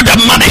gave you the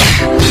money.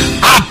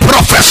 I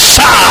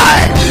prophesy,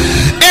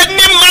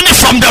 any money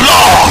from the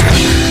Lord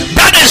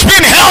that is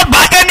being held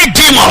by any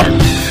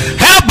demon,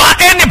 held by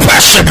any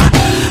person,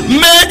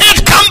 may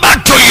it come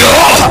back to you.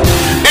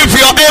 If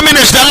your amen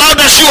is the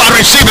loudest, you are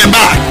receiving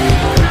back.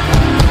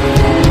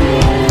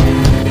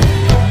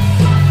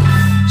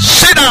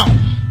 Sit down.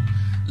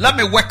 Let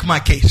me work my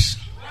case.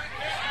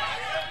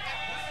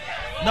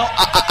 No,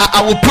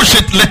 I will push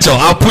it little.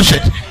 I'll push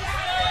it.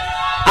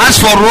 As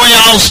for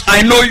royals,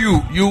 I know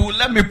you. You will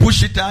let me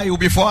push it. You'll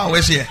be 4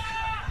 hours here.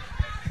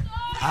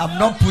 I'm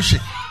not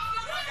pushing.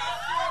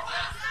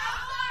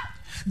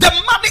 The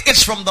money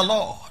is from the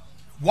Lord.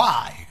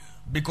 Why?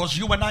 Because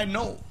you and I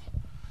know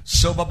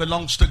silver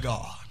belongs to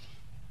God.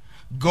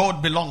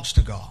 Gold belongs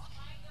to God.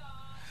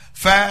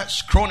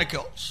 First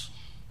Chronicles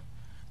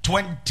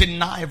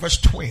 29 verse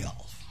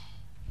 12.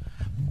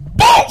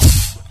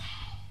 Both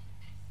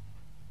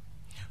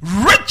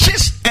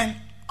riches and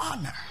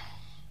honor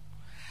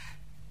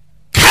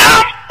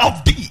come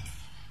of thee,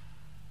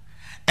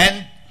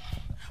 and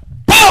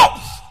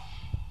both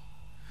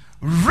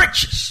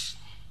riches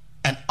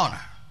and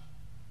honor,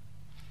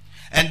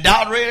 and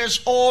thou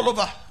reignest all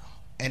over,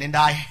 and in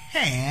thy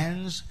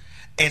hands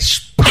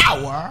is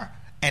power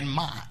and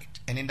might,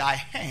 and in thy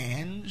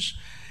hands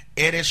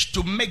it is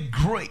to make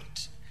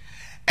great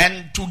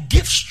and to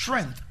give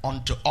strength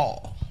unto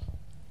all.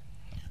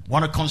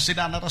 Want to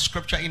consider another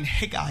scripture in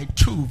Haggai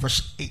 2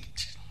 verse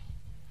 8.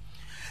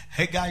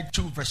 Haggai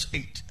 2 verse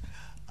 8.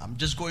 I'm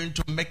just going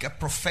to make a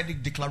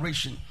prophetic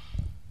declaration.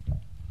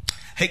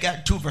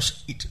 Haggai 2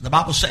 verse 8. The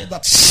Bible says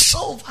that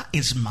silver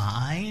is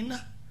mine,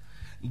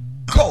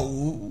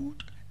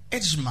 gold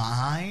is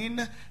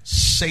mine,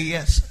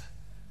 saith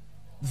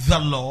the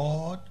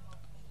Lord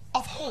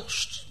of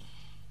hosts.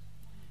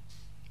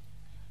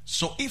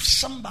 So if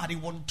somebody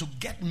want to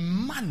get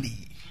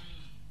money,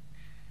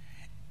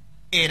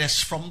 it is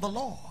from the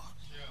Lord.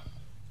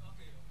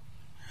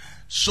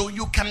 So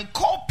you can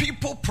call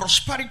people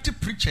prosperity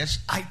preachers.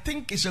 I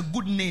think it's a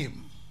good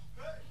name,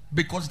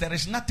 because there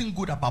is nothing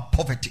good about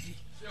poverty.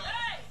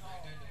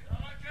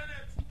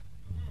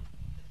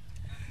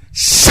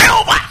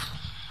 Silver,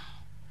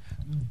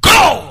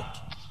 gold,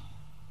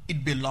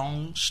 it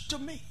belongs to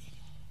me,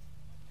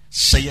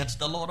 saith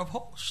the Lord of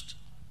hosts.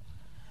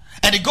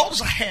 And it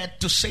goes ahead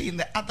to say in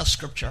the other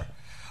scripture,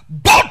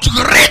 both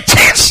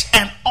riches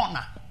and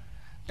honor.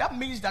 That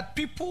means that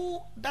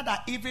people that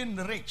are even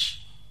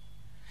rich,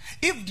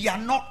 if they are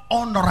not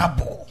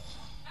honorable,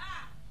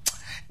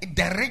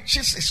 the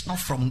riches is not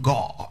from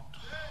God.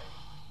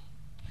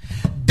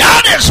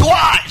 That is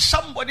why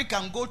somebody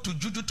can go to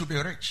juju to be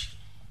rich,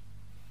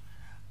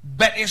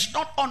 but it's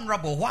not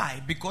honorable.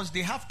 Why? Because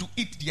they have to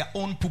eat their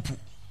own poo-poo.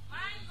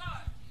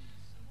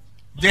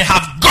 They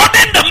have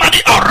gotten the money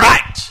all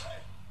right,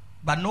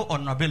 but no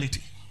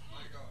honorability.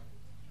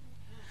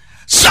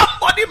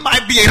 Somebody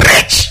might be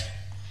rich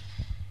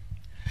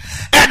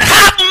and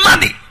have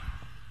money,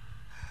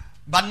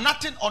 but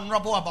nothing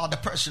honorable about the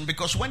person,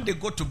 because when they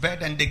go to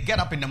bed and they get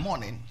up in the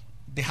morning,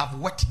 they have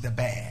wet the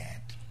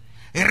bed.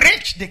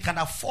 Rich, they can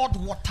afford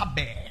water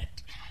bed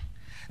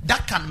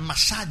that can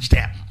massage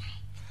them,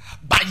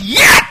 but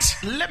yet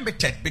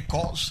limited,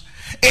 because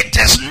it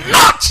is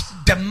not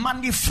the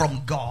money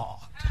from God.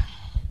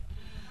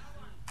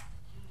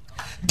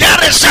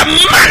 There is a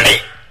money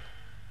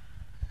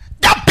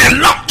that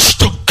belongs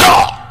to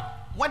God.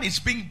 When it's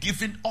being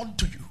given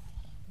unto you,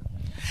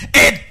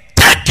 it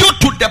takes you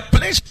to the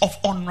place of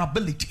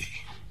honorability.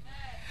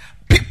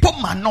 People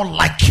might not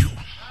like you,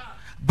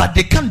 but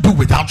they can't do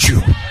without you.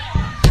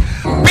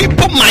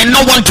 People might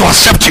not want to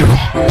accept you,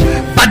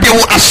 but they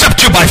will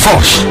accept you by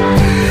force.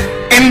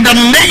 In the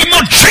name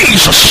of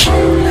Jesus,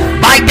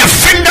 by the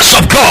fingers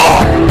of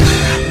God,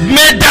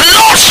 may the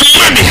Lord's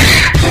money,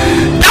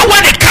 that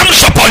when it comes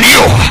upon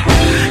you,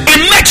 it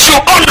makes you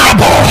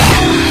honorable.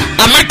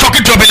 Am I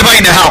talking to a believer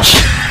in the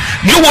house?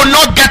 You will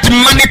not get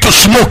money to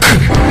smoke.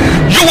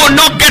 You will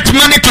not get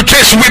money to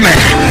chase women.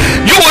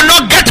 You will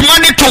not get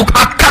money to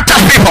attack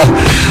people,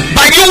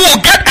 but you will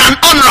get an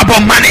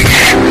honorable money,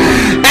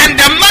 and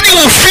the money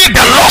will feed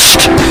the lost,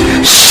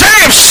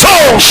 save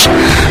souls.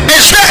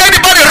 Is there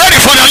anybody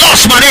ready for the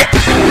lost money?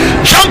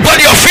 Jump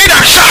on your feet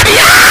and shout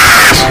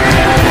yes!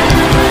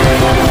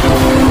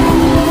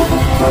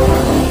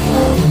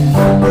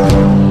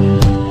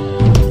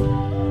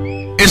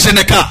 It's in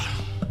the car.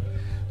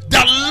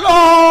 The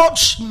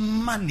Lord's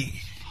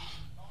money,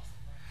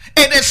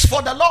 it is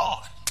for the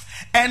Lord,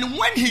 and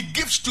when he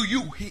gives to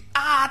you, he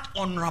adds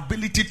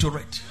honorability to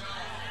it.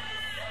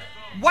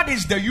 What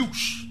is the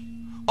use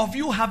of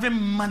you having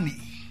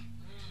money,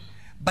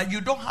 but you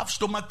don't have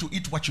stomach to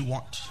eat what you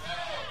want?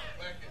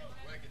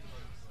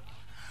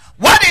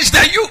 What is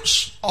the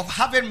use of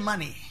having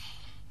money,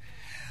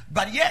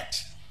 but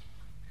yet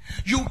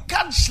you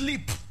can't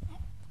sleep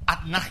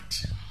at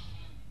night?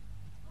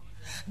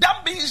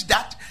 That means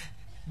that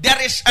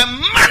there is a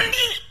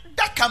money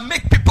that can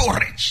make people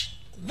rich,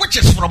 which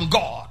is from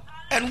God.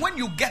 And when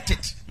you get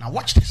it, now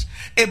watch this,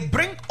 it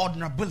brings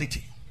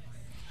honorability.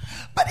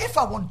 But if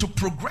I want to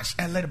progress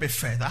a little bit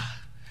further,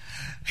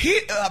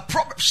 here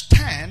Proverbs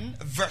 10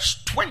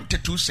 verse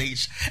 22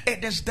 says,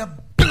 it is the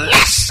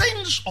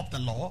blessings of the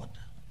Lord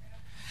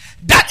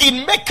that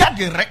it maketh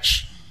the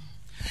rich,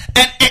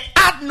 and it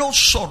add no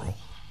sorrow.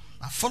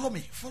 Now follow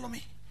me.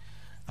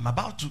 I'm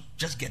about to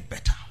just get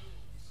better.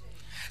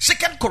 2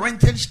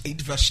 Corinthians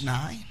 8 verse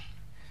 9,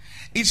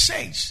 it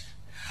says,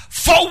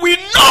 for we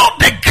know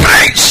the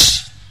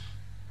grace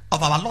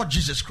of our Lord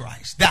Jesus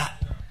Christ, that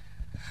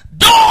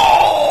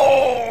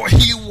though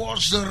he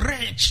was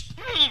rich,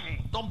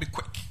 don't be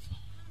quick,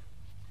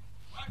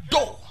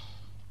 though,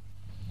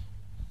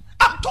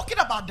 I'm talking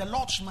about the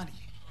Lord's money,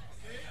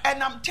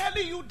 and I'm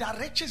telling you that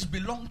riches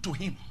belong to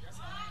him.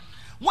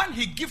 When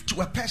he gives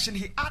to a person,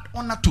 he add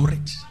honor to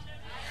it.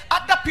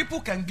 Other people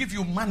can give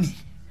you money,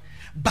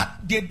 but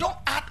they don't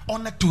add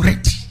honor to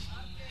it.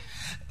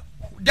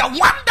 The one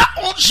that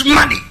owns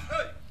money,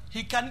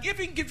 he can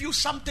even give you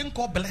something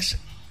called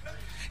blessing.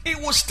 It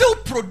will still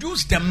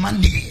produce the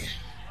money.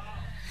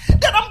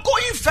 Then I'm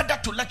going further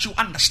to let you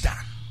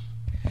understand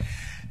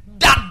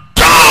that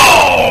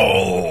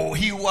though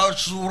he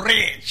was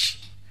rich,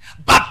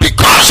 but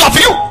because of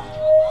you,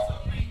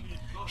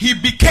 he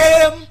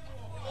became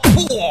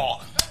poor.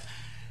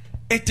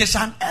 It is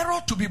an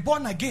error to be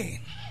born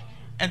again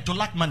and to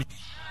lack money.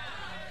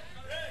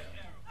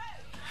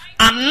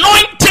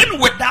 Anointing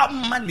without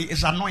money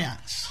is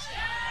annoyance.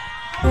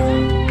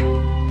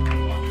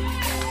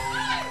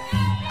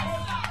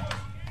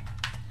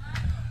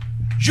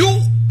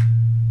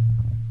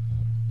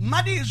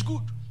 Money is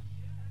good.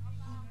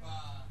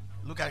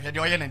 Look at the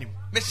oil enemy.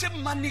 Me say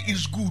money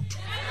is good.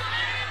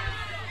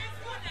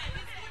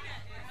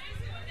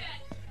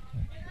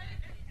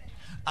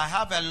 I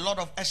have a lot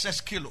of excess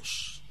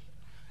kilos.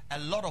 A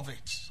lot of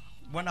it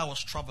when I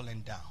was traveling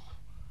down.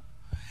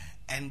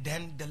 And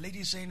then the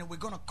lady saying, we're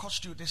going to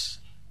cost you this.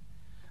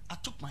 I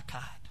took my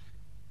card.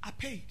 I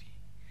paid.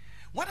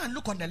 When I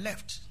look on the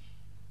left,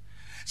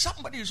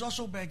 somebody is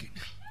also begging.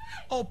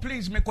 Oh,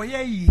 please,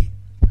 mekoye.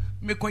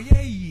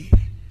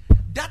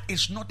 That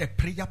is not a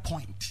prayer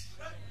point.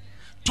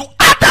 To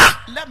other,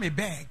 let me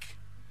beg.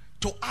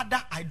 To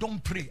other, I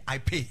don't pray, I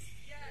pay.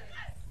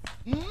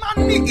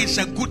 Money is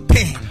a good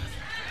thing.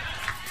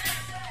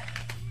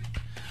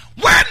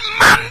 When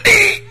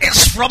money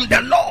is from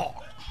the Lord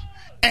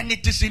and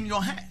it is in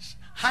your hands,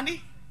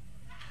 honey,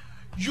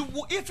 you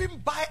will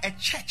even buy a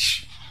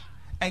church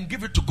and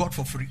give it to God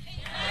for free.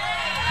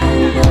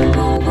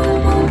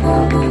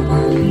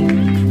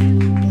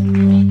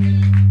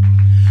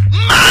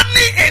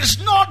 Money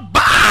is not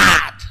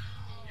bad.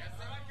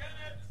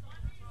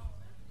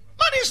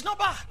 Money is not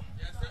bad.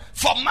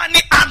 For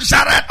money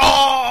answereth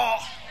all.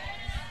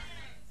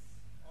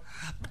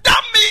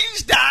 That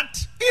means that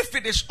if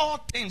it is all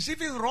things,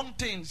 even wrong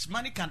things,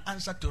 money can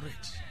answer to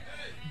it.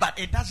 But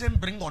it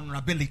doesn't bring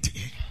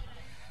honorability.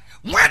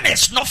 When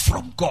it's not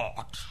from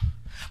God.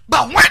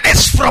 But when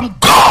it's from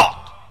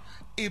God,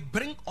 it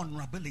brings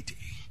honorability.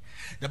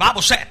 The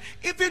Bible said,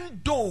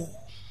 even though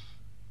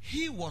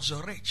he was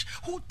rich,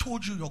 who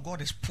told you your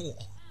God is poor?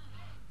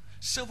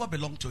 Silver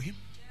belonged to him.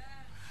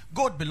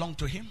 Gold belonged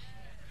to him.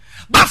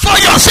 But for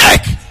your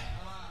sake,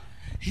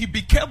 he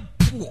became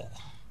poor.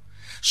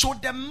 So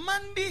the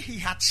money he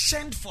had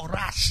sent for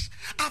us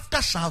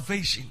after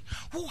salvation,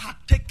 who had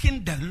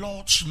taken the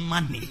Lord's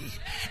money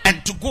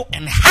and to go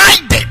and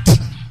hide it,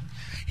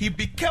 he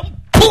became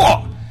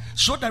poor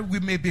so that we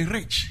may be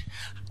rich.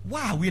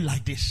 Why are we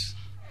like this?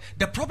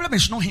 The problem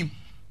is not him.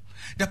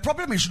 The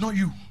problem is not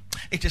you.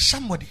 It is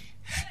somebody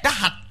that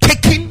had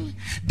taken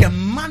the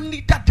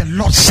money that the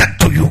Lord sent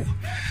to you.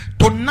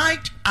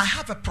 Tonight, I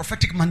have a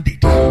prophetic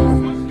mandate.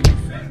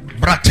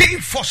 Brati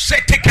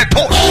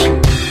Foseteketos.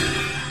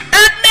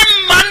 Any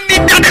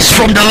money that is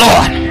from the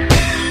Lord,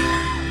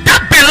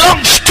 that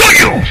belongs to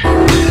you,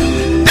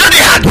 that it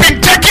had been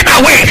taken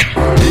away,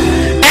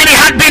 and it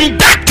had been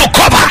dug to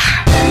cover,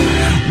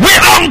 we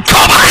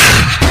uncover.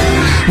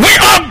 We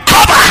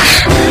uncover.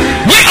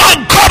 We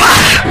uncover.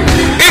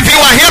 If you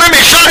are hearing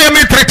me, shout hear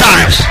me 3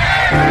 times.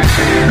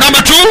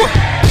 Number 2.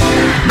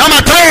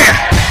 Number 3.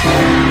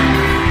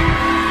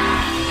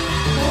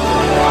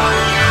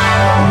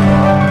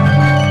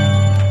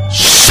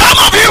 Some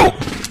of you,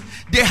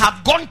 they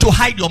have gone to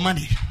hide your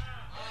money.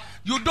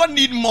 You don't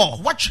need more.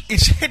 What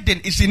is hidden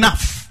is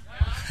enough.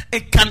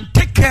 It can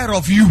take care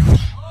of you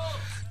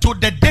to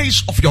the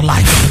days of your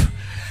life.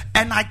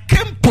 And I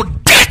came to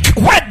dig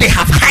where they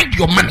have hid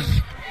your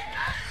money,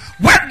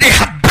 where they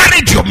have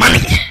buried your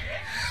money,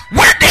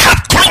 where they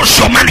have closed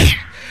your money.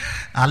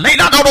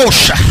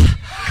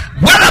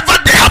 Wherever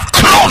they have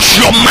closed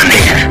your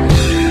money,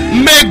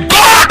 may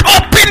God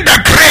open the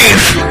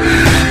grave.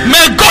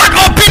 May God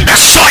open the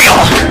soil.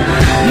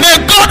 May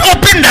God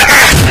open the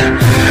earth.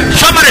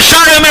 Somebody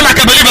shout amen like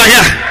a believer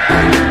here.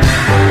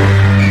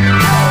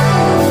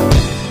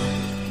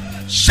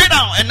 Sit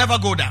down and never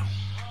go down.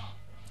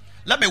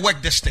 Let me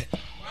work this thing.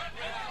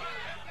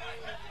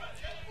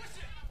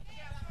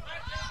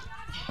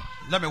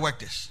 Let me work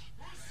this.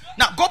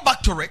 Now go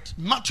back to it.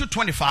 Matthew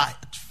 25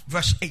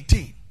 verse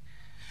 18.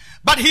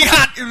 But he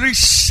had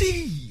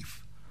received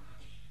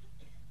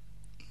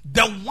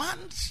the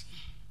ones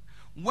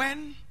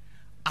went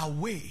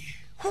away.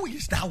 Who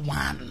is that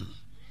one?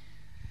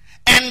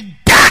 And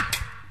dug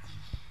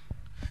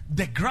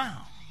the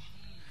ground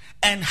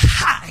and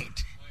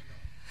hide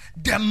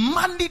the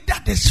money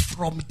that is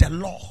from the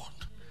Lord.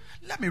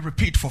 Let me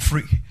repeat for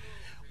free.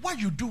 What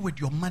you do with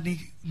your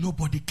money,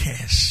 nobody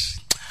cares.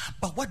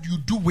 But what you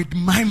do with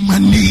my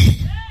money,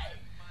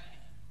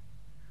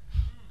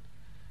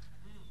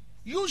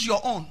 use your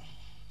own.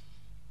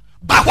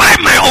 But why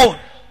my own?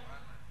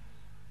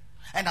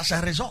 And as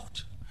a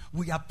result,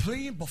 we are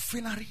playing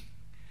buffoonery,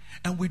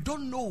 and we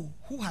don't know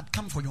who had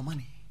come for your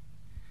money.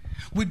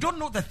 We don't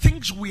know the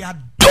things we are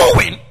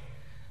doing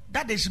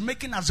that is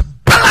making us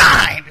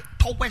blind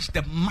towards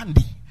the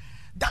money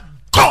that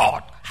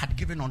God had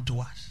given unto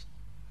us.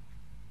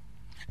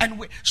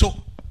 And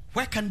so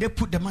where can they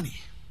put the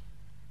money?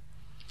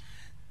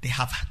 They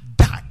have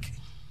dug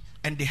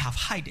and they have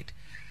hid it.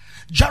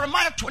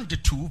 Jeremiah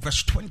 22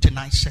 verse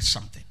 29 says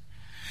something.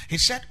 He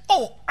said,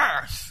 "Oh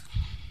earth,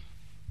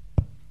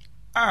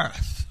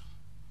 earth,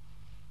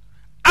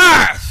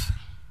 earth,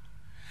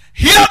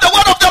 hear the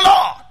word of the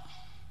Lord."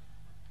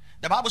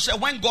 The Bible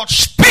said when God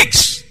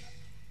speaks,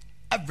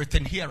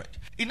 everything hear it.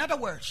 In other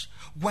words,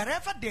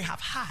 wherever they have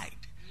hid,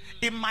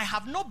 it might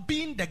have not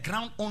been the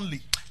ground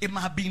only. It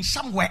might have been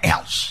somewhere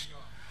else.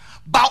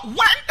 But when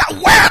the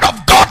word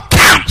of God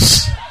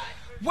comes,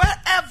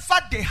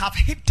 wherever they have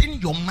hidden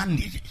your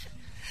money,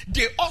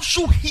 they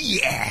also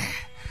hear.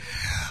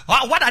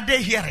 What are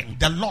they hearing?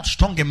 The Lord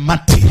strong and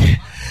mighty.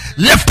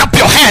 Lift up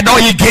your head, all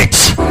ye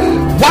gates.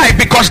 Why?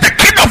 Because the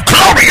King of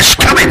glory is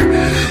coming.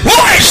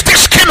 Who is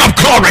this King of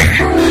glory?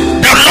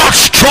 The Lord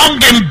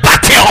strong in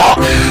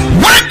battle.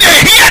 When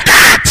they hear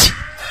that,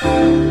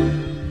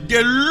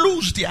 they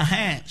lose their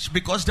hands,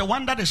 because the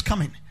one that is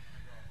coming,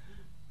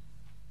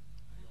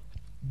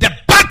 the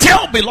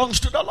battle belongs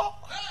to the Lord,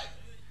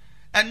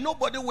 and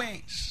nobody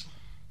wins.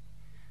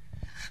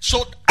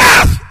 So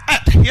earth,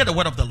 hear the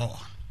word of the Lord.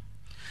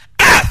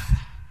 Earth,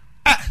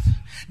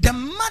 the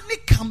money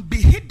can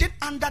be hidden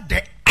under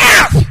the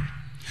earth,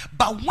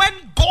 but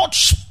when God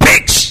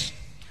speaks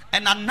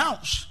and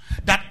announce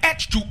that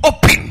earth to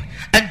open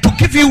and to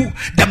give you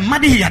the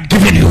money he had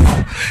given you,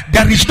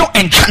 there is no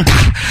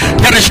enchanter,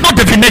 there is no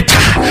divinator,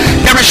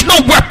 there is no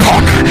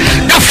weapon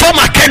that form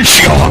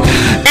against you.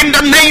 In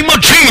the name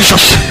of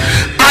Jesus,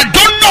 I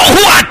don't know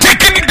who are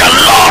taking the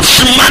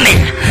Lord's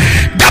money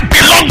that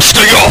belongs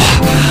to you,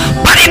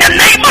 but in the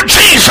name of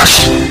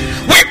Jesus,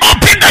 we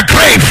open the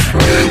grave,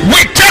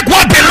 we take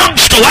what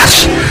belongs to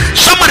us.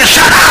 Somebody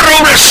shout, I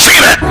will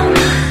receive it.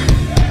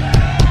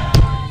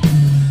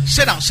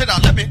 Sit down.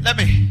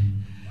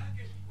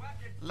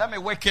 Let me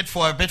wake it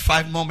for a bit,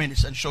 5 more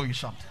minutes, and show you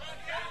something.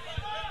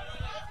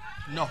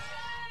 No,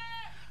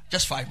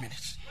 just 5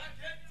 minutes.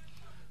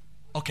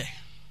 Okay.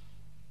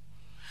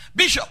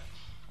 Bishop,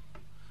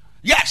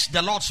 yes,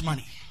 the Lord's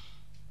money.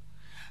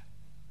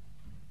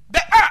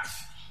 The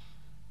earth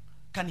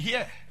can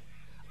hear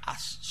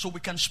us, so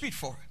we can speak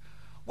for it.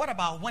 What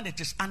about when it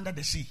is under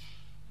the sea?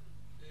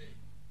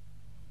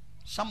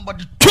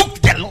 Somebody took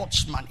the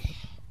Lord's money.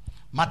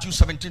 Matthew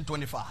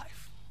 17:25.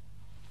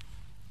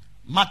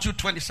 Matthew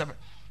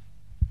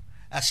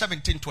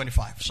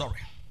 17:25.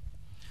 Sorry.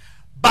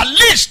 But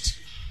least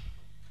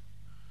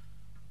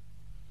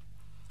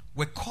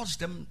will cause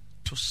them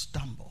to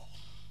stumble.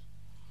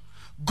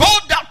 Go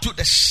down to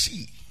the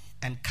sea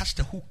and cast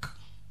a hook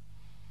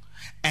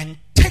and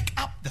take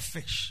up the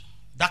fish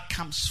that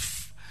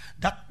comes,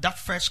 that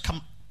first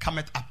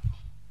cometh up.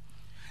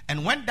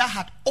 And when thou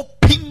had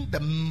opened the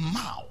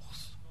mouth,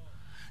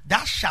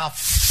 thou shalt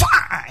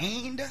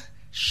find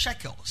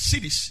shekel,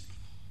 cities.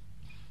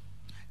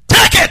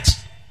 Take it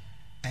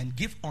and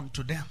give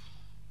unto them.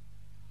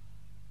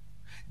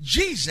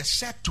 Jesus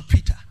said to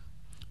Peter,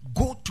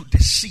 go to the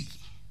sea.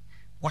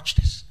 Watch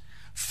this.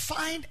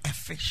 Find a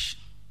fish.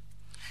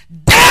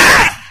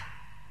 There,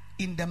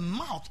 in the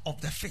mouth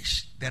of the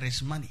fish, there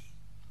is money.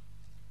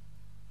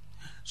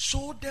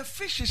 So the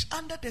fish is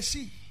under the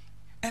sea.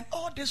 And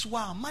all this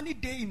while, money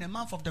there in the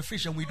mouth of the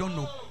fish, and we don't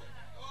know.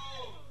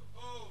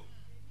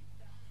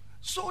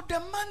 So the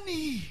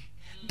money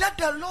that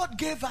the Lord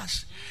gave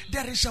us,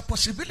 there is a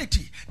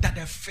possibility that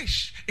the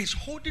fish is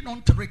holding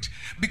on to it,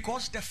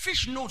 because the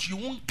fish knows you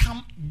won't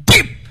come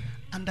deep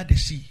under the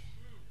sea.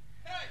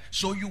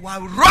 So you are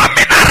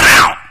roaming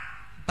around,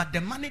 but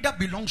the money that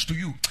belongs to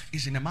you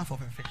is in the mouth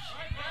of a fish.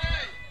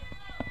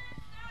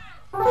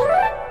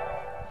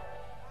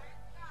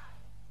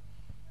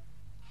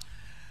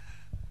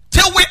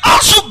 Till we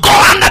also go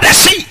under the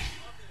sea,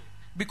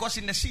 because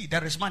in the sea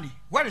there is money.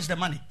 Where is the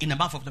money? In the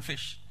mouth of the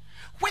fish.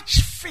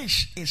 Which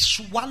fish is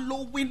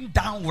swallowing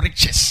down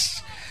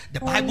riches? The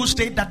Bible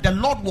says that the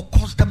Lord will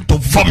cause them to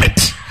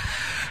vomit.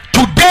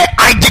 Today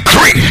I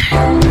decree,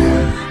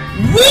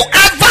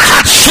 whoever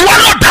had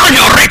swallowed down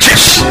your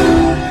riches,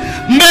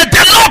 may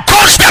the Lord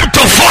cause them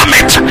to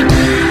vomit.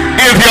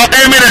 If your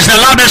amen is the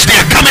loudest, they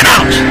are coming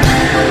out.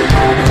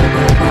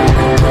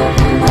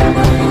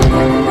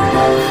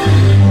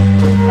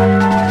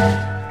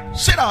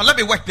 Sit down, let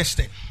me work this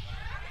thing.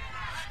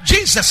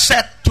 Jesus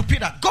said to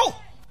Peter, go.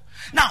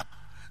 Now,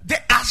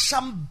 there are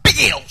some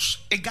bills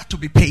it got to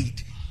be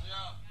paid.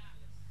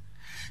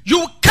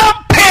 You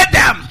can't pay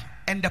them,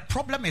 and the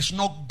problem is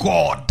not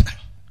God.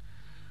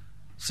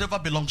 Silver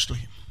belongs to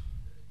him.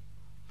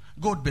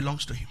 Gold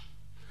belongs to him.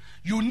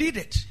 You need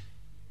it,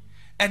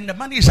 and the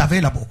money is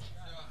available,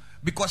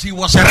 because he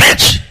was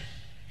rich.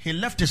 He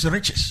left his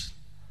riches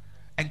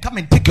and come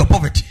and take your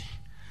poverty,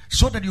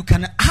 so that you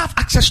can have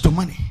access to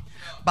money.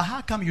 But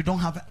how come you don't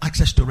have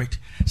access to it?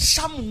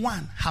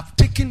 Someone have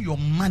taken your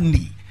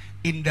money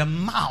in the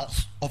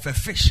mouth of a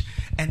fish,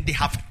 and they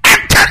have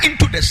entered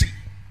into the sea.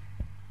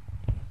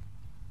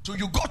 So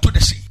you go to the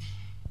sea,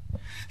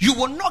 you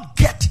will not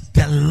get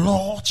the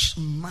Lord's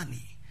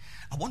money.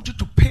 I want you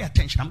to pay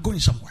attention. I'm going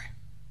somewhere.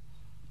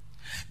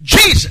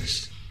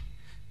 Jesus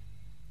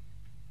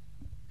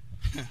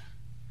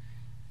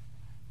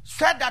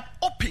said that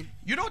open.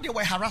 You know, they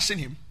were harassing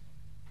him.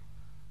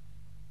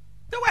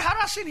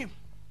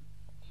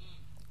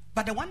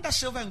 But the one that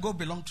silver and gold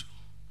belonged to,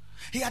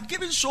 he had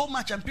given so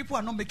much, and people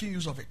are not making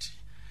use of it.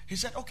 He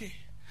said, okay,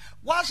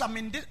 whilst I'm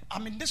in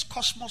this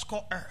cosmos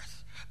called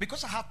Earth,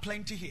 because I have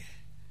plenty here.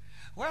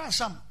 Where are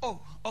some?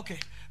 Oh, okay.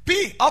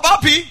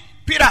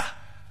 Peter.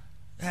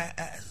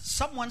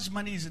 Someone's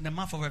money is in the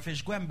mouth of a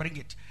fish. Go and bring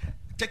it.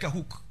 Take a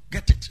hook.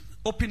 Get it.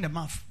 Open the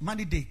mouth.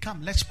 Money day.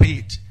 Come, let's pay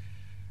it.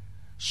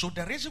 So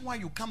the reason why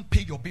you can't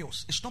pay your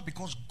bills is not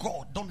because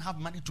God don't have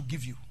money to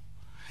give you.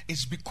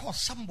 It's because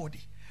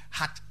somebody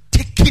had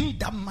taken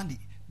that money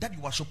that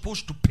you are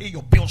supposed to pay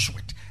your bills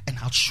with, and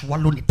had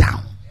swallowed it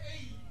down.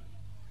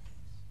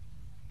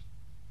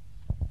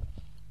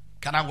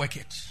 Can I work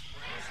it?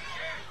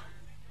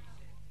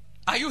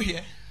 Are you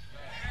here?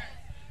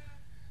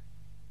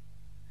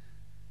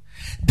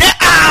 There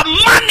are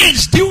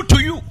monies due to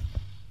you,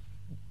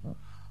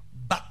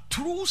 but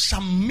through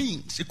some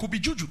means, it could be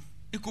juju,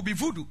 it could be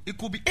voodoo, it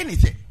could be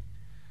anything.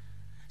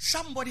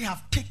 Somebody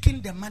have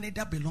taken the money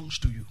that belongs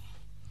to you.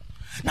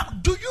 Now,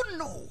 do you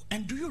know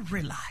and do you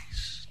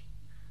realize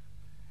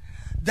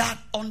that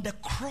on the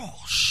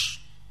cross,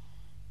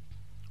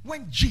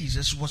 when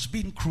Jesus was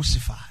being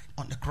crucified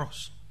on the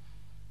cross,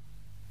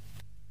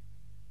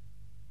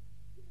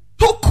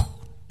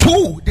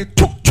 they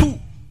took two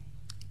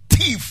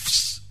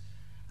thieves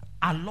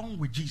along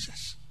with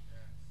Jesus.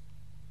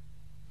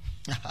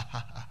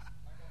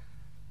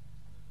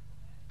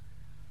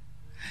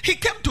 He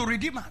came to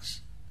redeem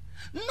us.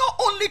 Not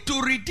only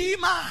to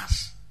redeem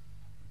us,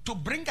 to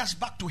bring us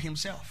back to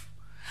himself,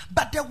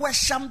 but there were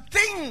some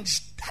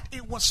things that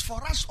it was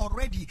for us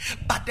already,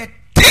 but the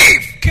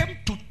thief came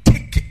to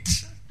take it.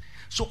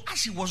 So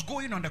as he was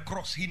going on the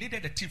cross, he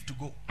needed the thief to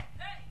go.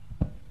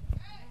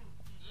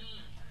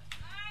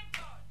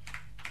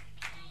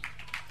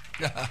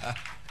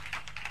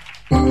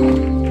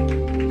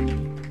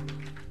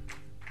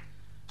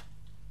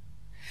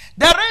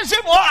 The reason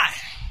why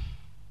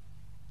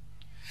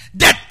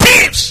the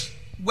thieves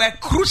were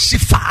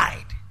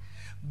crucified,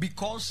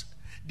 because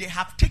they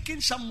have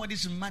taken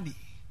somebody's money.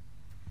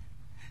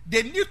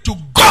 They need to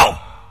go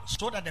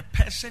so that the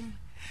person,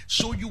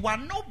 so you are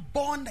not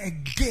born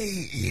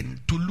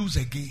again to lose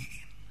again.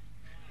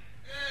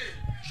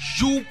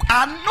 You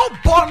are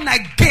not born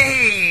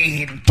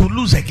again to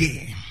lose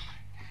again.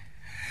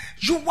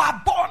 You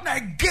are born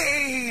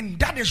again.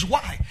 That is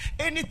why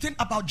anything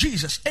about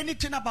Jesus,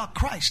 anything about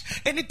Christ,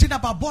 anything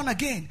about born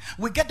again,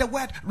 we get the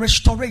word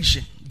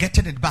restoration,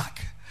 getting it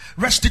back.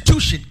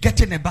 Restitution,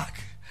 getting it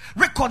back.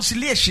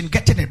 Reconciliation,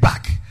 getting it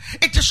back.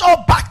 It is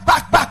all back.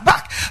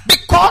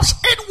 Because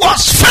it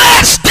was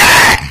first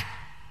there.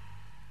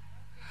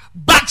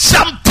 But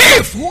some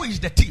thief, who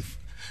is the thief?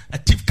 A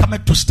thief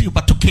cometh to steal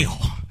but to kill.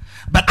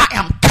 But I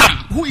am come.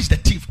 Who is the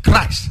thief?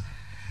 Christ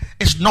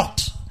is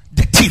not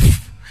the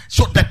thief.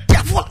 So the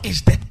devil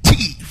is the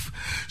thief.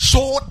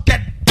 So the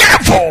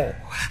devil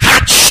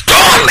had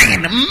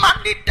stolen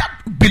money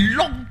that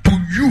belonged to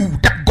you,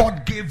 that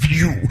God gave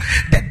you.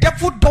 The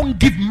devil don't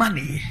give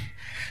money.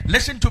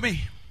 Listen to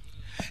me.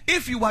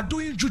 If you are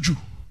doing juju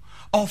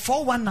or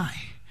 419,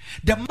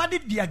 the money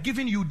they are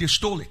giving you, they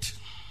stole it.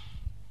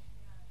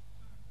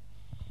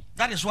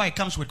 That is why it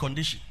comes with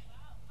condition.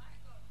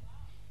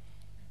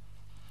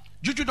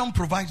 Juju don't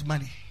provide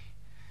money.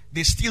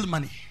 They steal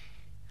money.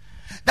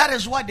 That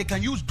is why they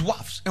can use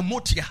dwarfs and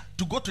motia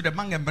to go to the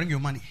bank and bring you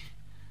money.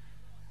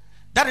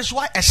 That is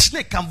why a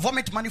snake can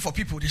vomit money for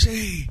people. They say,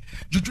 hey,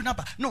 Juju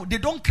Naba. No, they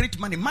don't create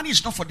money. Money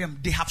is not for them.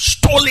 They have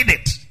stolen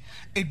it.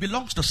 It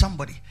belongs to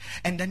somebody.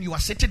 And then you are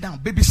sitting down,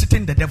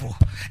 babysitting the devil.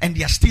 And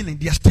they are stealing.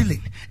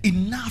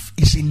 Enough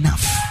is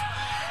enough.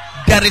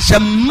 There is a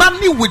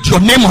money with your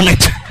name on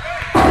it.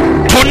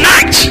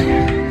 Tonight,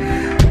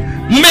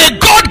 may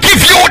God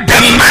give you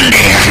the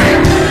money.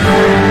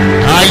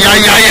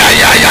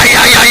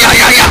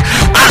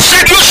 I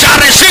said you shall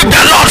receive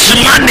the Lord's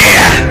money.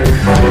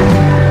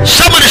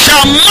 Somebody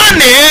shall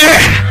money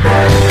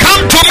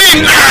come to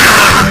me now.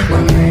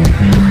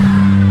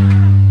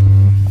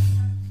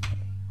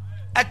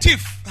 A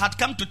thief had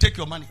come to take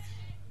your money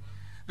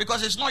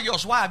because it's not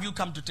yours. Why have you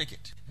come to take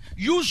it?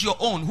 Use your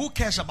own. Who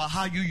cares about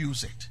how you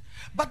use it?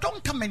 But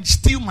don't come and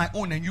steal my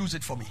own and use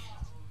it for me.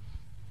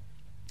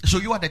 So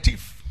you are the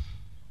thief.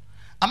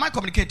 Am I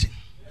communicating?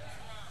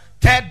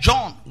 3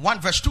 John 1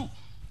 verse 2.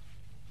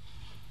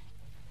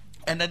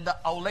 And then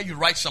I'll let you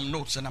write some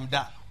notes and I'm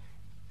done.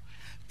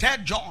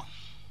 3 John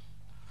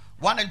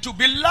 1 and 2.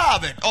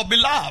 Beloved,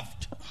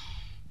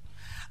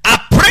 I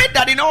pray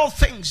that in all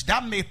things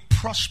that may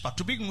prosper,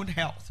 to be in good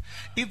health,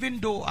 even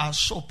though our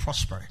soul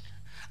prospered.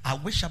 I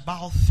wish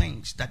above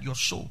things that your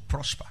soul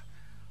prosper.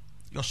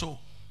 Your soul.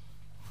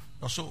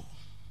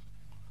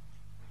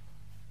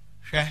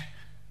 Yeah.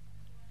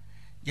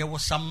 There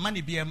was some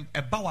money be a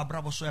bow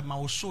bravo so I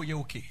was so you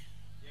okay.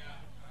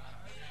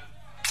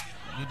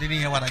 You didn't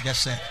hear what I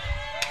just said.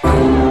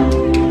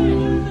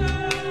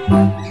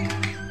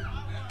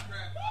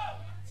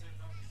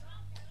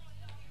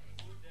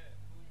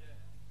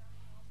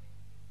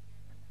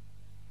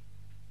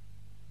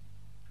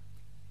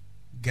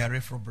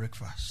 Gary for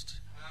breakfast.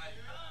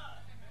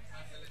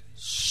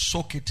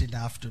 Soak it in the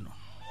afternoon.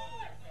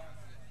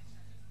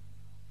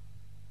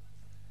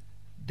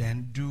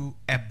 Then do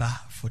eba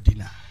for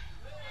dinner.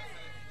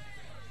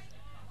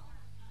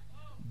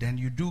 Then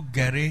you do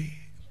Gary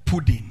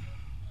pudding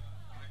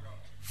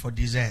for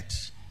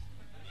dessert.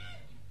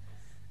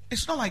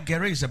 It's not like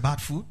Gary is a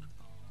bad food.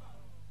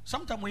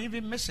 Sometimes we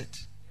even miss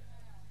it.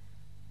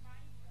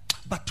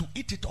 But to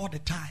eat it all the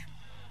time,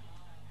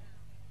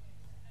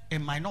 it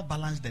might not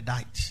balance the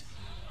diet.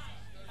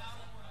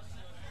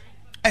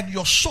 And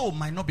your soul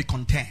might not be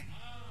content.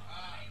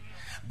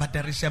 But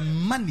there is a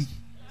money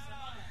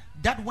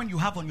that when you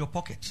have on your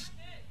pocket,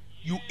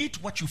 you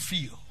eat what you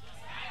feel.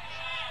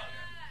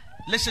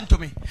 Listen to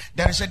me.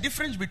 There is a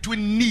difference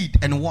between need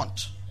and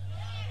want.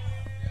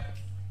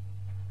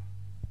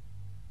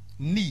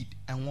 Need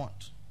and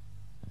want.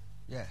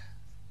 Yeah.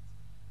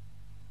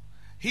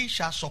 He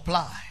shall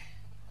supply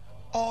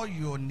all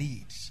your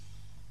needs.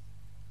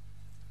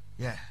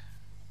 Yeah.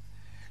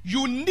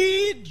 You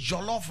need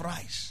jollof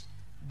rice,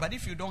 but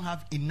if you don't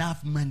have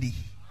enough money,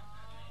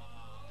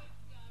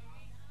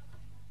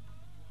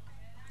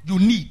 you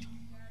need.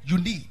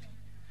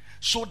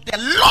 So the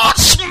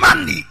Lord's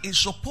money is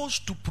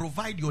supposed to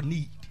provide your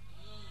need.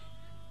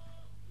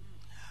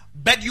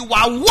 But you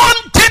are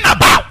wanting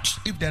about,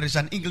 if there is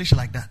an English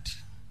like that,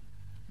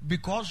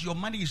 because your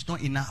money is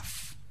not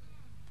enough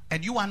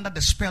and you are under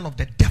the spell of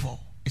the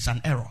devil. It's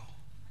an error.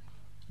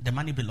 The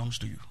money belongs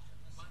to you.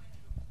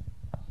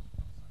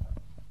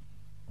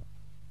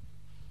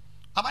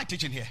 Am I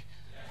teaching here?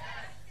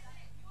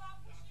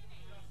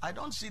 I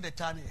don't see the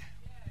time here.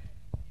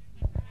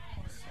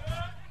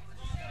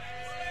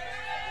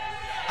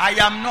 I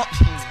am not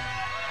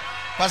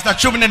Pastor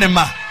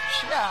Chumnenema.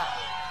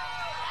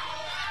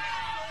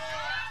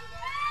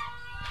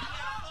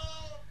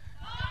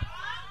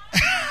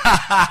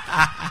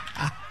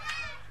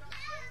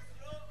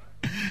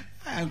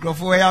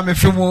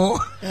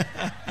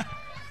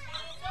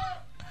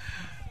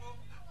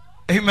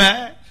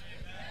 Amen.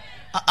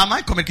 Am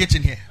I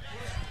communicating here?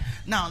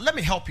 Now, let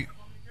me help you.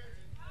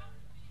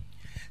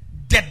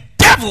 The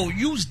devil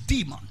used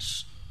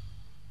demons.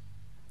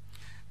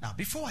 Now,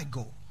 before I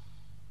go,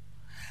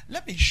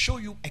 let me show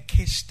you a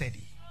case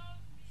study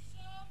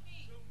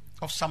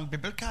of some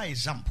biblical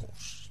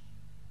examples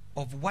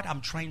of what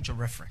I'm trying to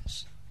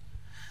reference.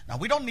 Now,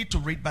 we don't need to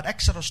read, but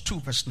Exodus 2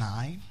 verse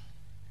 9,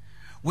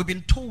 we've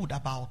been told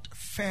about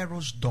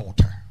Pharaoh's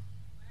daughter.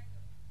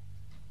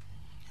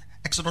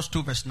 Exodus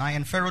 2 verse 9,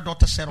 and Pharaoh's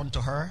daughter said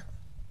unto her,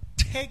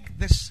 take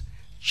this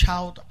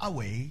child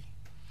away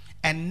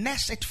and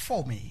nurse it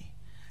for me,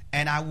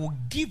 and I will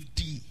give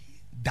thee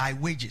thy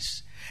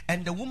wages.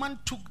 And the woman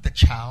took the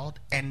child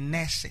and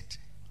nursed it.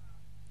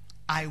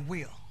 I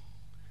will.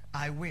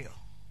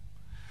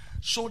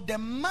 So the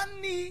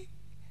money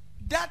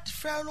that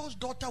Pharaoh's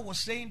daughter was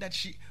saying that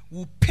she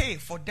will pay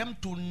for them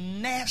to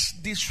nurse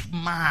this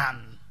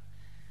man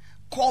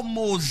called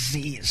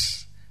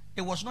Moses,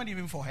 it was not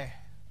even for her.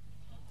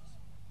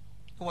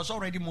 It was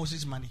already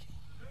Moses' money.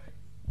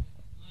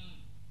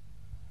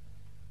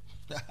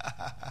 The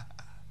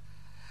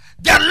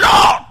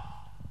Lord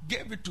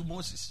gave it to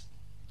Moses.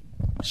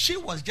 She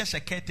was just a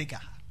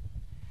caretaker,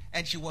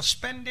 and she was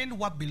spending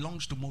what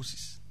belongs to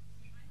Moses.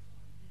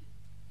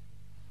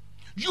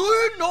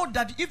 You know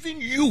that even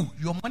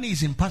your money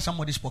is in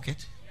somebody's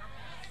pocket.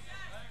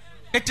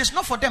 It is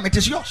not for them, it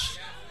is yours.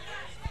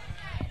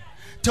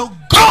 Till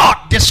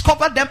God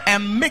discover them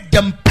and make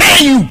them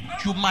pay you,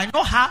 you might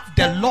not have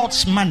the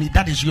Lord's money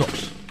that is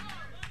yours.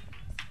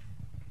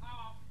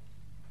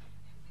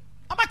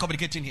 Am I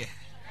communicating here?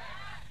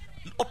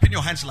 Open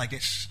your hands like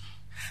this.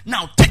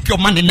 Now take your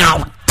money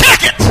now.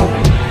 Take it.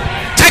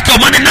 Take your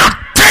money now.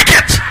 Take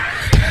it.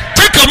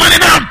 Take your money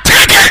now.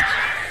 Take it.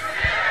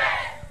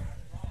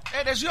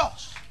 It is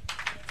yours.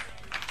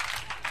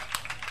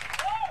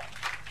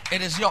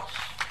 It is yours.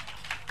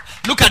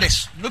 Look at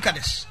this. Look at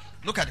this.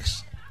 Look at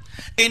this.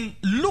 In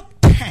Luke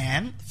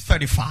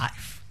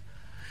 10:35,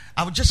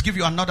 I will just give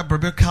you another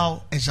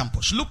biblical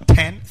example. Luke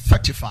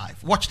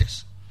 10:35. Watch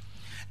this.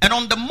 And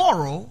on the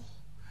morrow,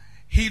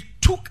 he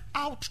took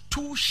out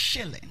 2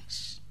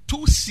 shillings,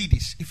 2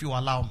 cedis, if you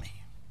allow me,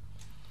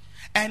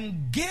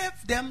 and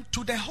gave them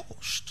to the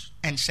host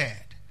and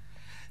said,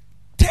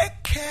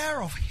 take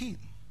care of him,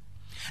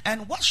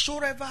 and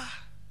whatsoever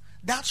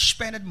thou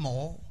spendest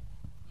more,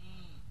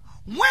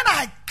 when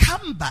I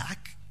come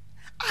back,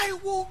 I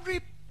will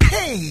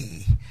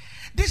repay.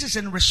 This is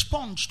in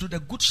response to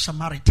the Good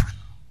Samaritan.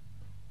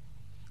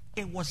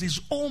 It was his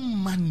own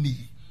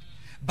money,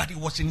 but it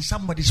was in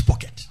somebody's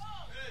pocket.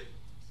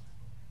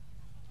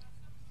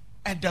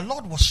 And the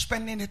Lord was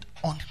spending it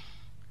on him.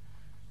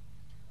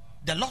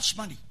 The Lord's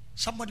money,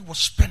 somebody was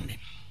spending.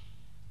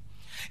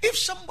 If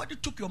somebody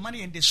took your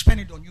money and they spend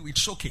it on you,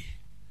 it's okay.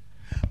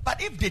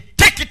 But if they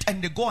take it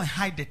and they go and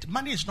hide it,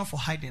 money is not for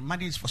hiding,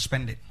 money is for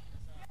spending.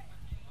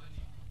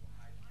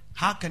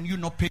 How can you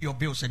not pay your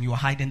bills and you are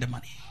hiding the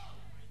money?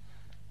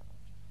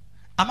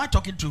 Am I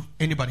talking to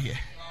anybody here?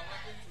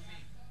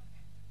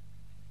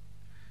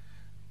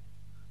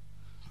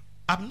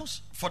 I'm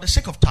not, for the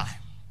sake of time,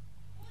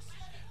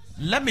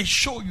 let me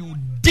show you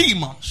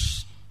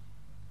demons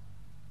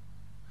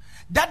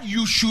that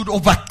you should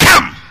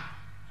overcome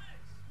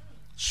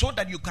so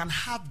that you can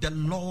have the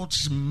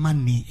Lord's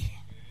money.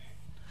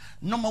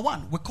 Number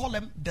 1, we call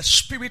them the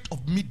spirit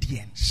of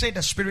Midian. Say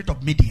the spirit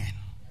of Midian.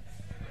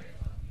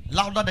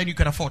 Louder than you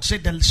can afford. Say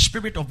the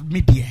spirit of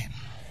Midian.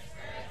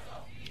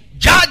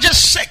 Judges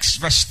 6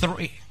 verse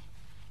 3.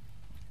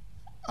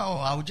 Oh,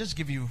 I will just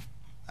give you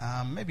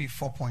maybe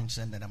 4 points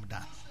and then I'm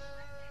done.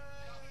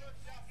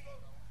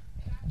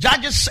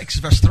 Judges 6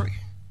 verse 3.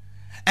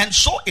 And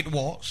so it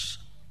was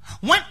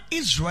when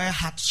Israel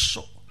had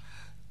sown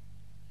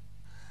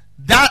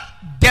that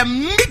the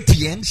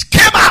Midians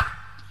came up,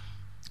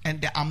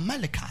 and the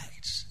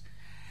Amalekites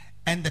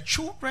and the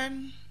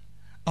children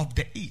of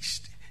the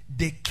east,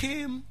 they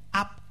came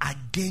up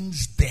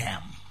against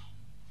them.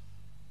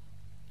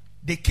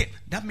 They came.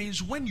 That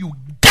means when you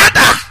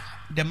gather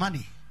the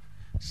money,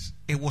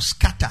 it will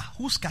scatter.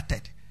 Who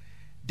scattered?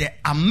 The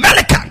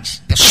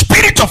Americans, the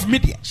spirit of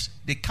Midians.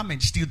 They come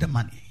and steal the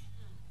money.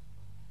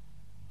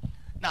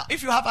 Now,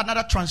 if you have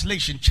another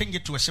translation, change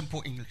it to a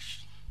simple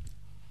English,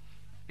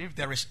 if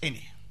there is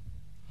any.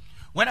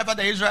 Whenever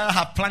the Israelites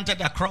have planted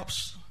their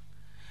crops,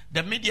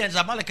 the Midians,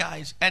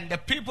 Amalekites, and the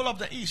people of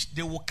the east,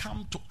 they will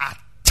come to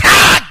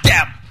attack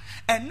them.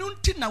 And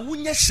nunti na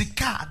wunya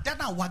sika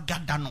dana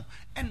wagadano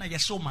ena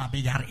yeso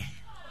mabeyare.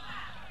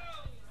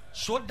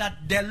 So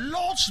that the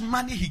Lord's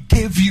money He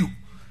gave you,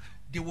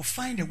 they will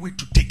find a way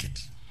to take it.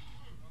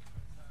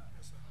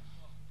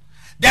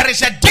 There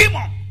is a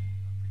demon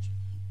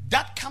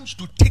that comes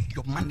to take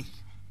your money,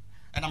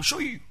 and I'm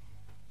showing you.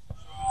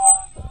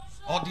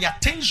 Or there are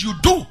things you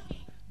do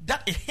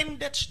that it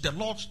hinders the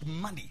Lord's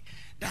money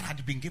that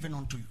had been given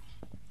unto you.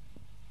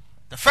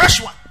 The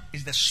first one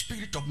is the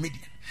spirit of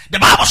Midian. The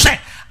Bible said,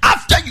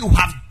 after you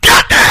have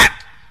gathered,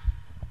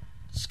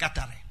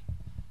 scattering,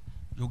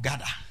 you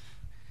gather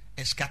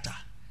and scatter.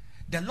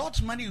 The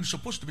Lord's money is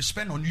supposed to be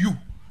spent on you.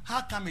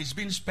 How come it's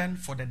being spent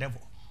for the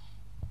devil?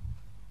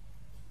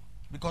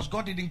 Because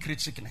God didn't create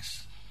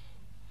sickness.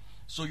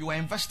 So you are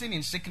investing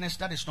in sickness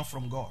that is not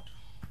from God.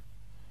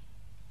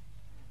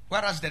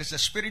 Whereas there is a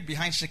spirit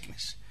behind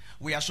sickness.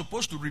 We are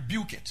supposed to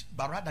rebuke it,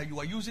 but rather you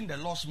are using the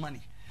Lord's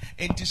money.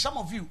 And to some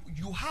of you,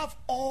 you have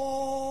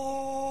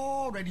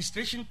all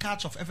registration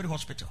cards of every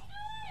hospital.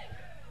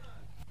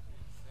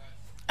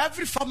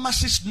 Every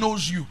pharmacist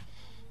knows you.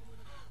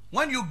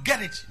 When you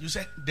get it, you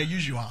say, the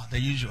usual.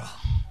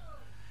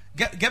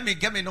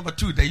 Get me number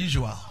 2, the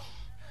usual.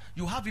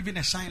 You have even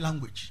a sign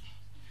language.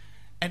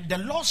 And the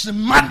Lord's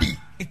money,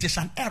 it is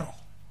an error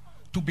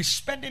to be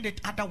spending it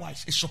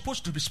otherwise. It's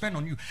supposed to be spent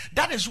on you.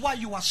 That is why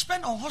you are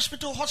spent on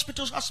hospital. To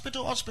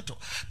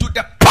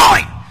the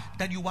point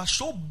that you are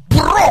so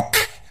broke.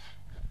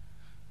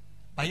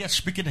 But yet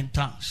speaking in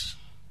tongues.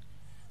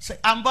 Say,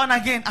 I'm born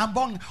again. I'm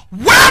born.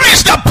 Where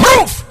is the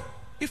proof?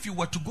 If you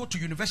were to go to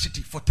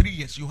university for 3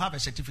 years, you have a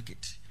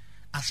certificate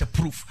as a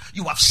proof.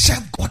 You have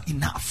served God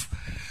enough.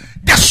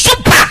 The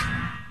super,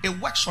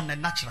 it works on the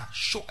natural.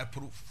 Show a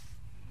proof.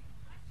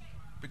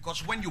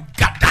 Because when you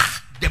gather,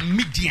 the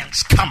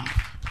Midians come.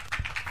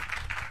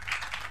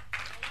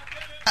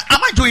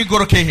 Am I doing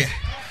good okay here?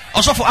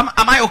 Also, am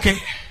I okay?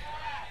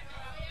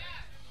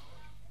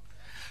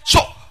 So,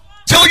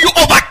 till you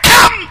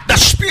overcome the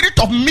spirit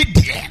of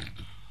Midian,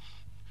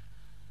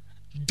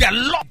 the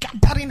Lord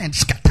gathering and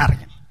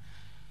scattering.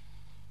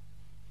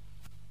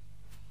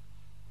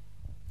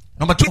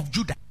 Number 2 of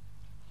Judah.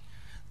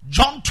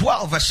 John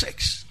 12 verse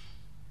 6.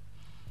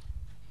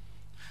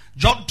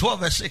 John 12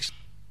 verse 6.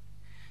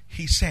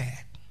 He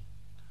said,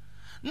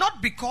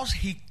 not because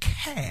he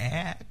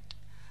cared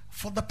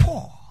for the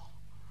poor,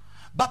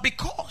 but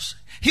because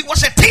he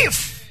was a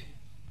thief.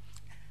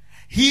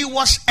 He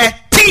was a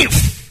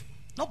thief.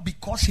 Not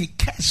because he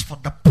cares for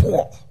the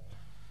poor.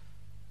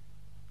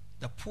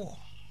 The poor.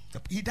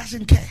 He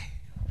doesn't care.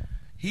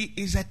 He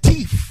is a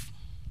thief.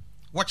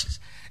 Watch this.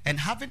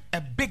 And having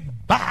a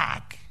big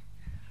bag,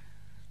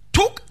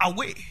 took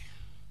away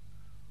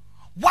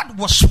what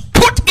was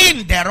put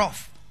in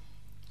thereof.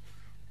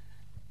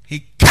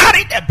 He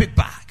carried a big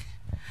bag.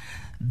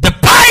 The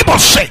Bible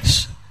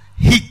says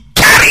he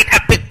carried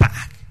a big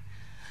bag.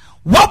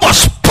 What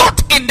was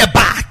put in the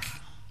bag?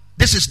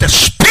 This is the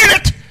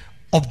spirit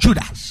of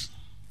Judas.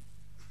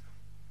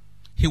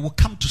 He will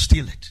come to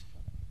steal it.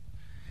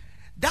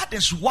 That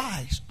is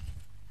why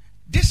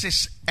this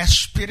is a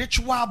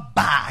spiritual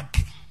bag.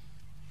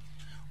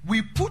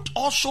 We put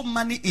also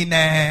money in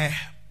a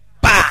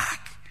bag.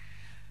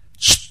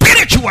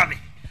 Spiritually,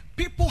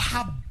 people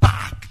have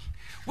bag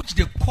which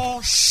they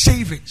call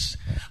savings.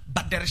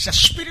 But there is a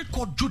spirit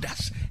called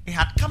Judas. He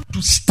had come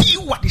to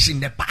steal what is in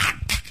the bag.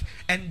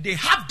 And they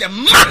have the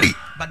money,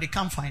 but they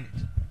can't find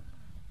it.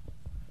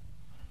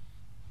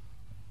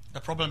 The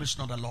problem is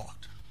not the Lord.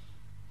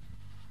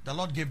 The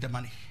Lord gave the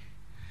money.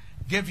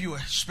 Gave you a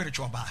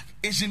spiritual bag.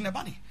 It's in the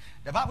money.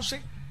 The Bible says,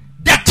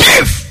 the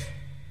thief,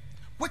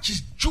 which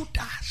is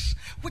Judas,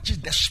 which is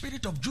the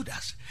spirit of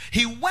Judas,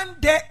 he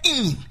went there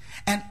in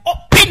and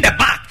opened the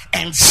bag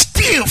and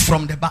steal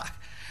from the bag.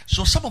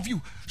 So some of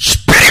you,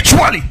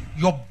 spiritually,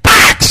 your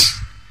bags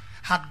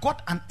had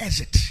got an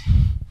exit.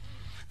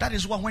 That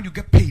is why when you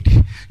get paid,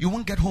 you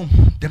won't get home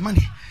the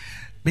money.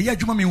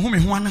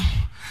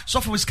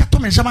 So for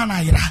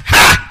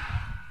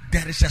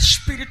there is a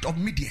spirit of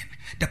Midian.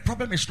 The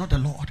problem is not the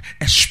Lord.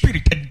 A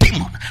spirit, a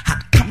demon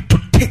had come to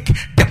take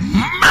the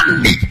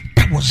money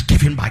that was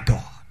given by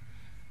God.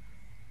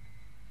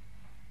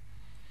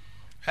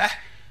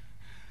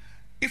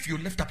 If you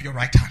lift up your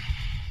right hand,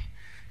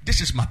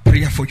 this is my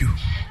prayer for you.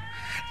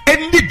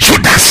 Any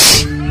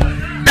Judas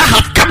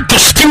that have come to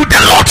steal the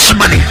Lord's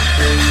money.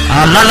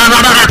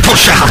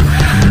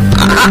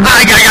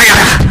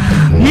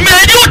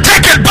 May you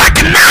take it back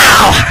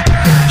now.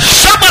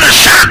 Somebody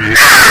shout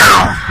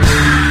now.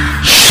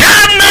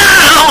 Shout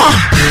now.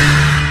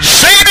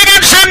 Say it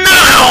again, say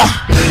now.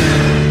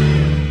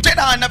 Say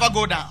that I never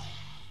go down.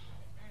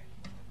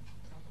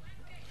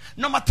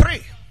 Number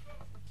 3,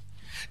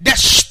 the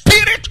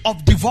spirit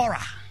of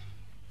devourer.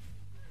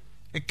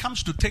 It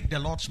comes to take the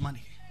Lord's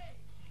money.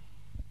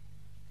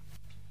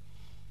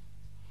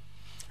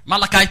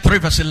 Malachi 3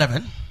 verse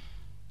 11.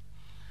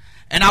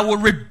 And I will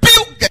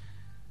rebuke them,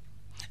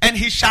 and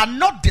he shall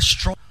not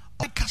destroy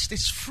or cast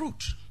his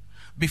fruit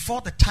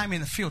before the time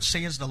in the field,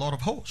 says the Lord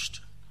of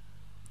hosts.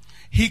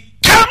 He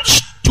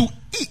comes to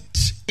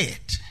eat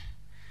it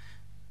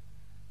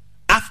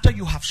after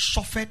you have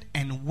suffered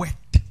and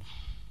worked.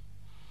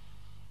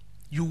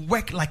 You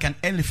work like an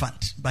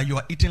elephant, but you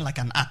are eating like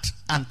an ant.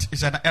 Ant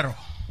is an arrow.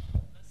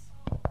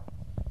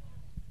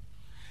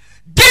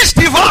 These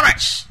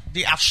devourers,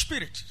 they are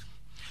spirit.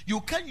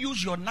 You can't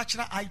use your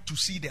natural eye to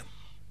see them.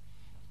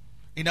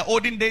 In the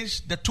olden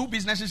days, the 2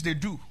 businesses they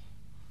do,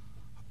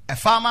 a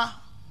farmer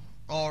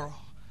or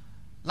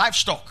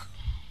livestock.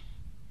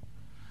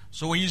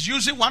 So he's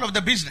using one of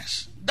the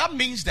business. That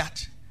means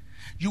that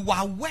you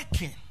are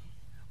working,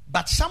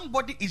 but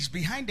somebody is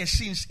behind the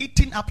scenes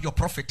eating up your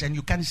profit and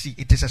you can't see.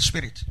 It is a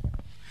spirit.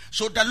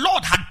 So the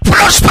Lord had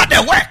prospered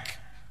the work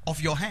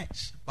of your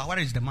hands. But where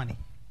is the money?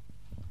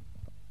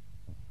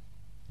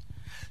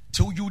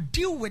 So you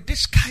deal with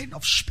this kind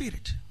of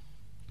spirit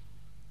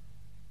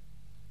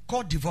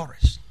called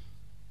devourers.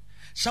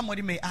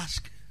 Somebody may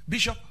ask,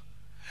 Bishop,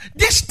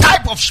 this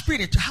type of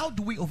spirit, how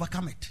do we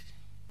overcome it?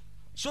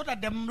 So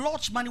that the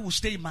Lord's money will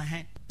stay in my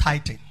hand.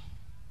 Tithing.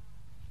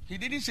 He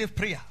didn't say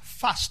prayer,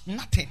 fast,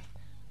 nothing.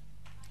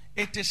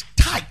 It is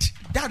tithe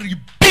that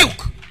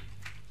rebuke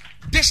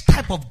this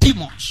type of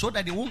demons so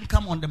that they won't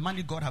come on the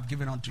money God have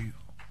given unto you.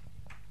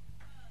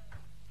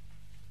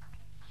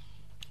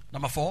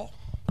 Number 4.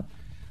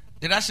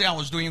 Did I say I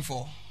was doing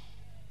 4?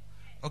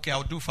 Okay,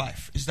 I'll do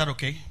 5. Is that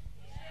okay?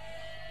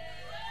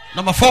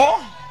 Number 4.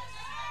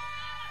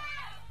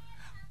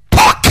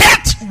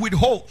 Pocket with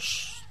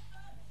holes.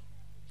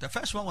 The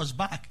first one was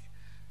back.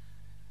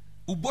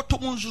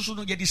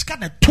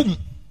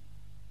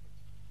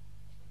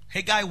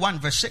 Haggai 1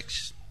 verse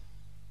 6.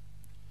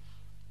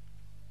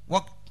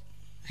 What?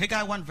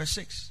 Haggai 1 verse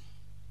 6.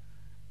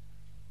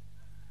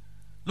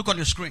 Look on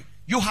your screen.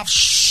 You have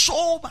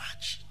so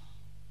much.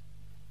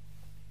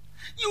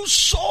 You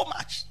sow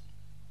much.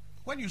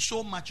 When you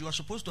sow much, you are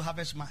supposed to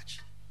harvest much.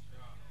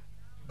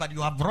 But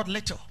you have brought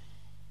little.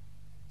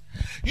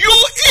 You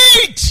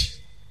eat,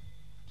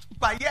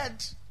 but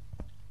yet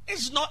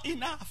it's not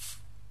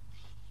enough.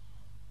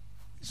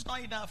 It's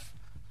not enough.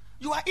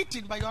 You are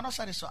eating, but you are not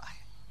satisfied.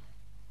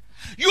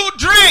 You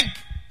drink,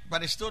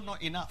 but it's still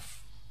not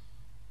enough.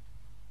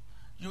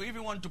 You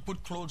even want to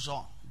put clothes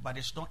on, but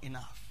it's not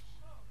enough.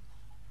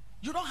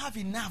 You don't have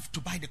enough to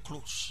buy the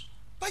clothes,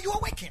 but you are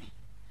working.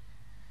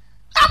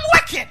 I'm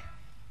working.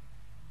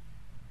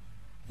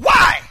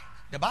 Why?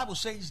 The Bible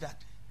says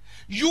that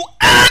you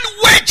earn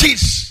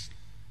wages.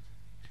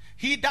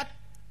 He that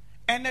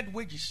earned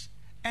wages,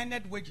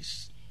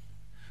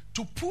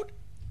 to put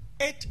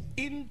it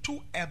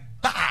into a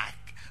bag,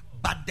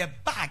 but the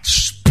bag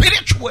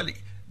spiritually,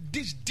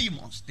 these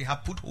demons, they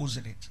have put holes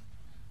in it.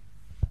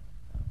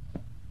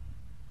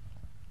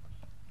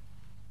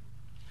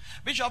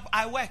 Bishop,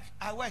 I work,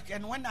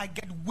 and when I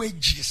get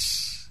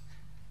wages,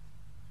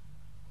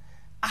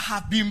 I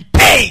have been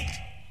paid,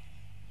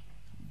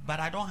 but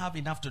I don't have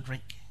enough to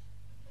drink.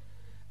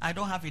 I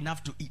don't have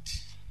enough to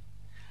eat.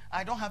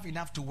 I don't have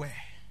enough to wear.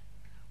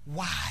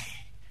 Why?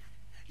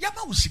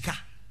 Yaba usika.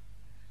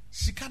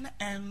 Sikana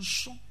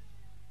enso.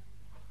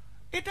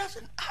 It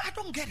doesn't, I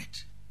don't get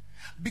it.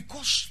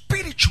 Because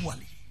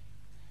spiritually,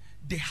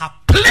 they have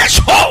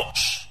placed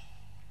holes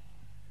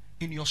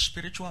in your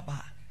spiritual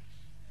bag.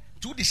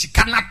 To the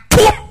sikana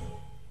tum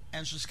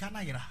and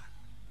sikana ira.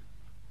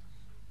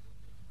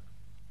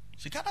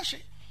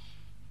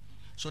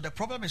 So the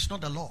problem is not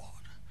the Lord.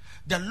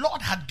 The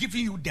Lord had given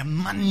you the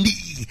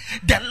money.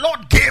 The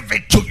Lord gave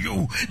it to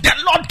you. The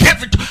Lord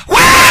gave it to you.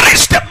 Where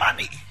is the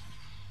money?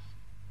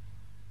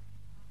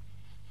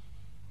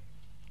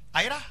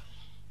 Ira?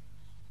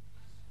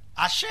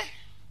 Ashe?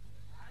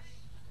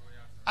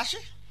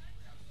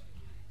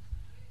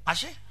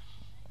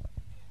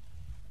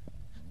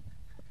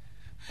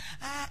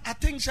 I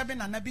think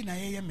seven and nabi na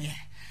ye me.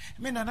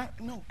 Me na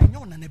no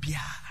na nabi.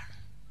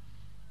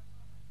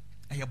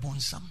 Are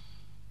bonsam?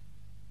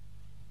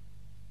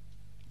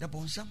 The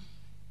bonsam.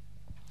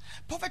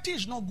 Poverty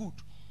is not good.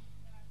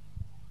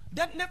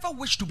 They never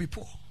wish to be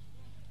poor.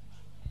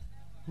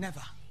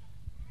 Never.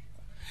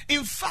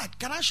 In fact,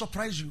 can I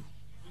surprise you?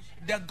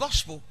 The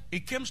gospel,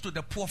 it comes to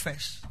the poor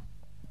first.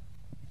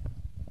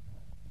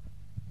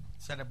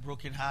 Set the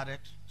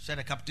brokenhearted, set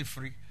the captive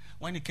free.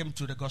 When it came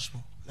to the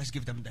gospel, let's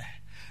give them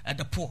there. And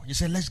the poor, you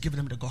say, let's give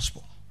them the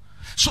gospel.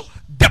 So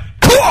the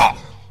poor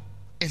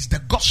is the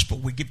gospel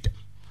we give them.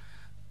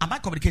 Am I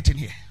communicating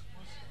here?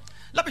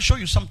 Let me show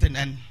you something.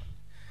 And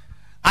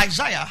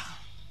Isaiah.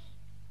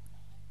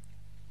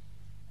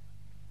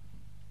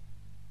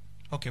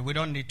 Okay, we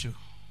don't need to.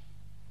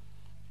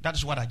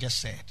 That's what I just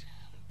said.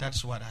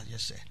 That's what I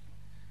just said.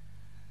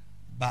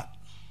 But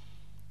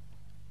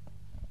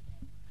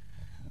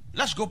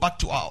let's go back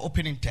to our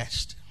opening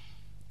text.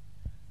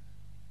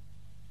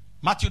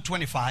 Matthew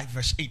 25,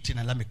 verse 18,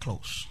 and let me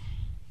close.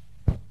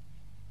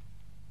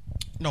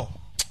 No,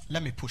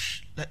 let me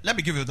push. Let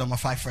me give you number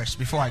 5 first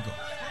before I go.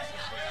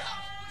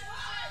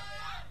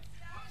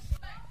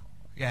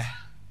 Yeah.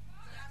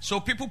 So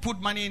people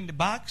put money in the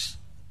bags.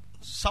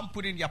 Some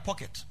put in their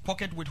pocket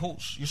with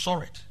holes. You saw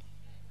it.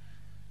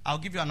 I'll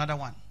give you another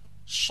one.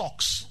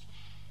 Socks.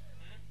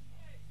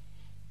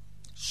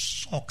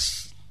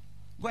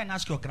 Go and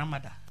ask your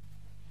grandmother.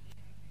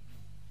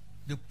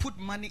 They put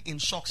money in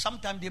socks.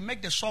 Sometimes they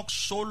make the socks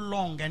so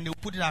long and they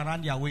put it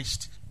around their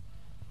waist.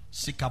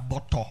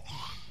 Sikaboto.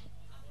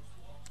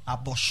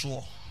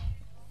 Aboswo.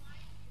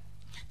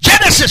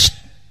 Genesis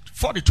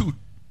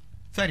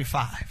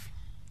 42:35.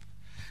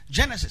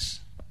 Genesis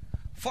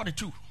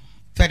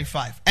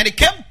 42:35. And it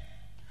came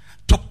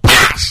to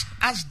pass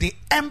as they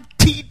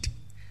emptied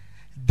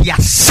their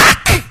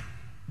sack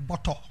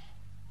bottle.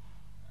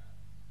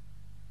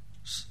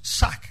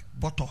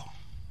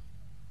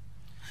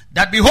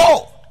 That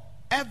behold,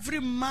 every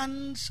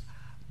man's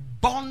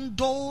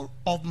bundle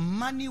of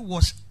money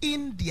was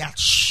in their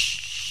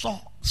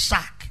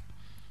sack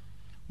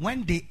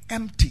when they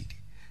emptied.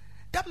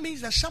 That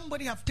means that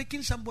somebody have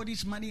taken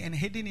somebody's money and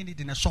hidden it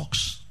in the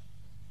socks.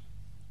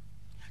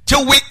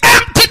 Till we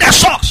empty the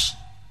socks,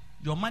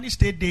 your money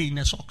stayed there in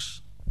the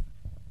socks.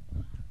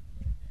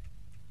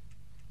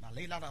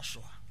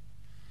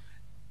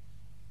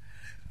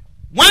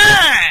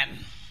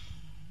 When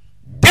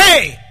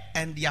they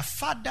and their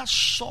father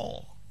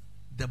saw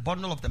the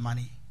bundle of the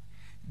money,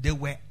 they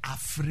were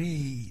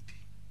afraid.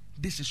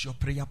 This is your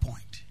prayer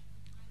point.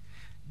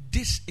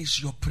 This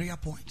is your prayer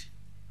point.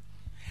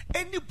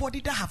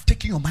 Anybody that have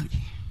taken your money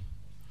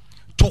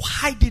to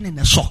hide it in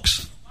the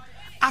socks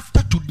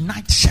after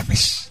tonight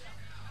service,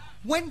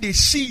 when they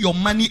see your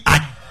money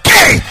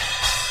again,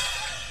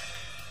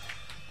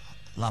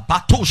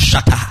 Labato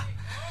Shata,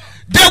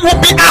 they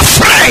will be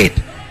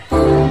afraid.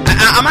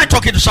 Am I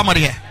talking to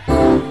somebody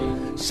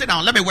here? Sit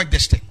down. Let me work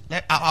this thing.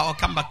 I'll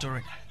come back to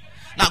it.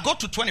 Now go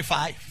to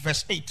 25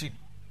 verse 18.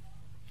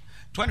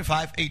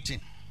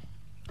 25:18.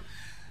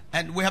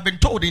 And we have been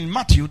told in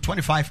Matthew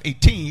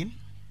 25:18,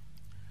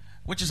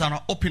 which is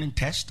our opening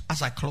text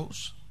as I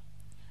close.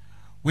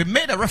 We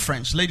made a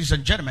reference, ladies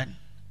and gentlemen,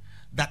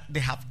 that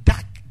they have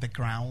dug the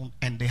ground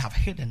and they have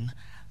hidden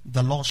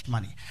the lost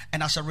money.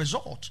 And as a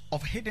result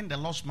of hiding the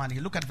lost money,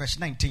 look at verse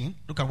 19.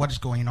 Look at what is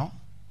going on.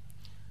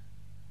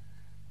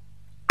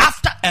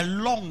 After a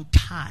long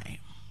time,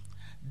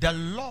 the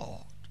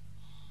Lord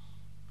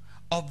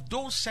of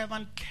those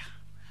servants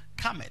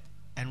cometh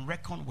and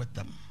reckon with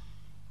them.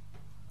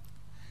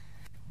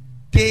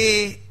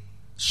 They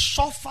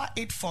suffer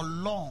it for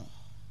long,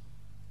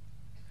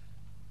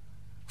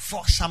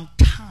 for some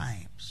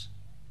times.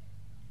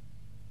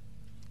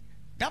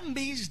 That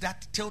means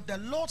that till the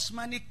Lord's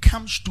money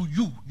comes to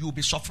you, you'll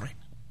be suffering.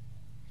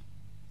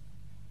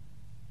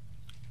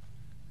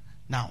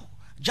 Now,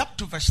 jump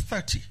to verse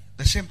 30.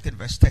 The same thing,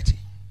 verse 30.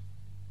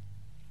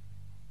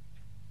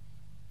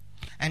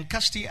 And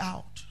cast ye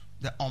out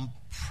the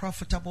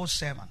unprofitable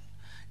servant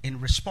in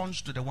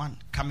response to the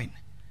one coming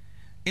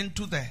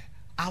into the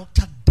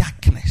outer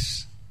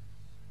darkness.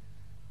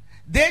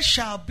 There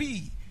shall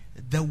be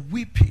the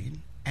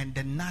weeping and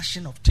the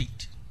gnashing of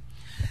teeth.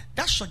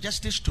 That suggests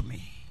this to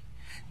me,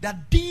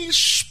 that these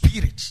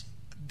spirits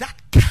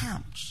that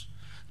comes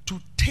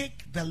to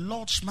take the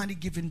Lord's money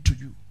given to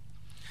you,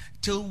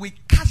 till we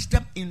cast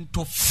them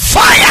into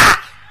fire,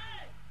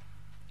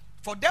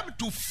 for them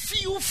to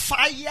feel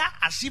fire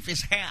as if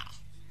it's hell,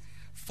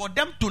 for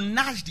them to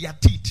gnash their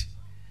teeth,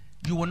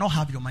 you will not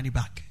have your money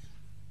back.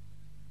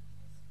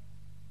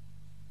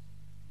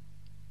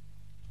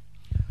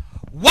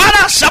 What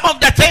are some of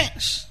the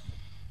things?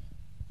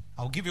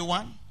 I'll give you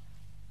one.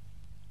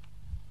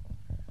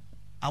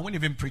 I won't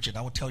even preach it.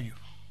 I will tell you.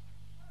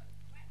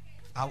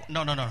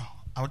 No.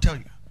 I will tell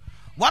you.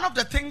 One of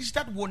the things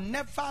that will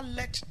never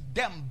let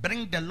them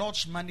bring the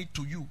Lord's money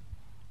to you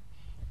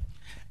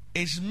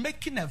is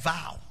making a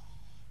vow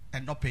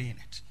and not paying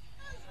it.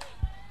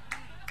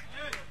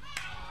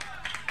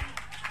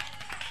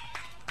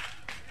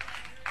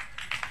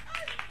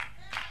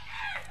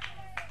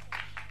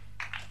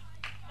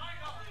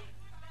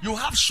 You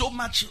have so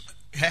much,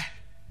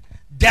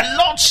 the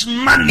Lord's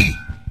money,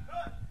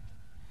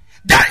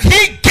 that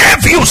He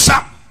gave you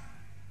some.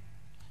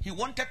 He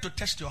wanted to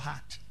test your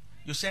heart.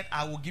 You said,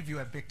 I will give you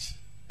a bit,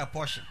 a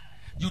portion.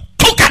 You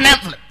took an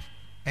envelope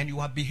and you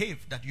have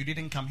behaved that you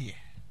didn't come here.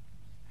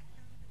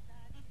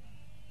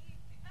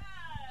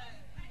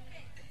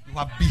 You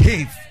have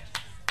behaved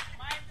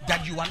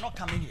that you are not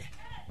coming here.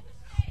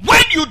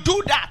 When you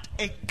do that,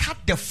 it cut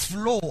the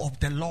flow of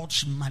the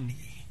Lord's money.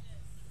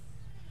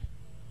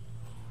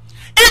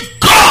 If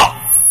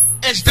God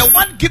is the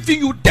one giving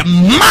you the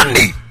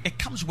money. It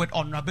comes with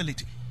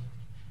honorability.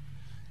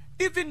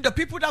 Even the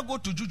people that go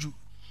to Juju,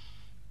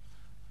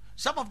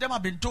 some of them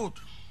have been told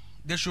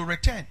they should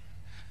return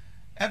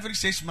every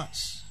 6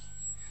 months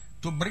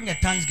to bring a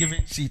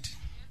Thanksgiving seed,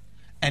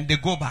 and they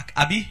go back.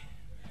 Abi,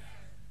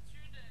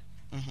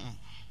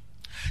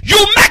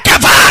 you make a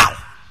vow.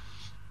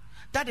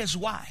 That is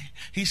why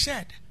he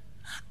said,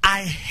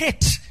 I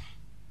hate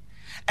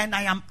and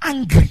I am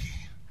angry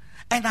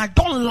and I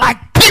don't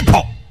like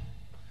people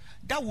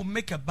that will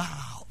make a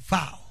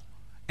vow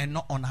and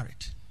not honor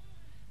it.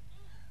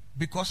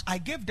 Because I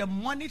gave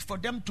them money for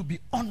them to be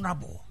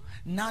honorable.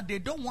 Now they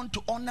don't want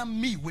to honor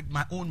me with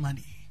my own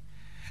money.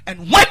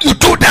 And when you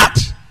do that,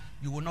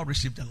 you will not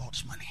receive the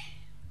Lord's money.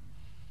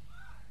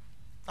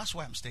 That's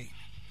why I'm staying.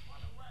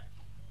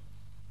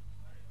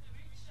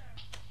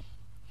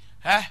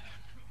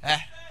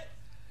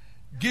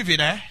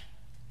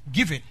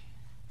 Giving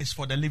is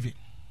for the living.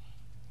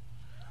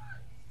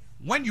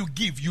 When you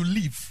give, you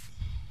live.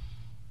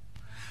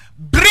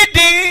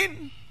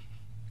 Breathing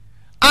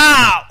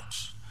out.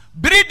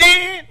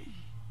 Breathing.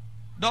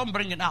 Don't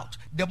bring it out.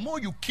 The more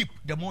you keep,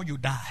 the more you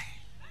die.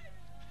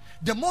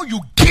 The more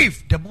you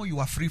give, the more you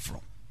are free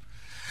from.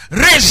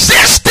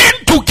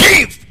 Resisting to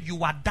give,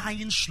 you are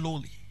dying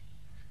slowly.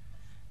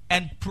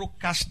 And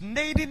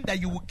procrastinating that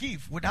you will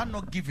give without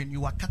not giving,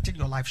 you are cutting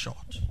your life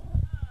short.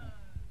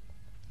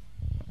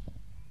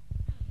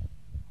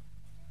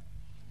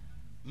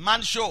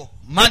 Man show.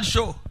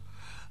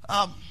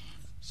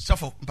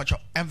 Suffer, but your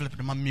envelope,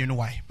 my munu,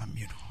 why?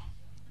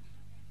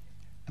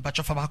 But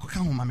your father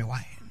come on,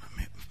 why?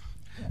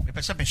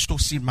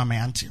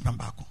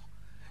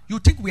 You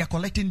think we are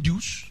collecting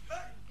dues?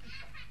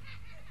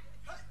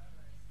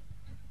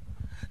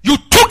 You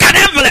took an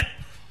envelope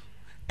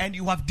and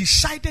you have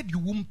decided you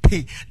won't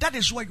pay. That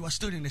is why you are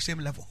still in the same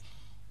level.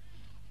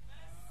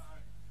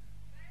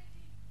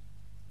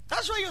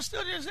 That's why you're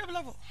still in the same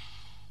level.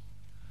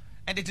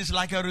 And it is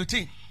like a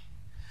routine.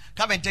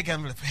 Come and take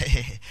an envelope.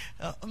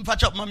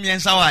 Patch up, mommy and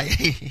Sawai.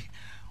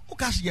 Who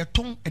casts your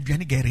tongue at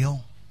Jenny Garrion?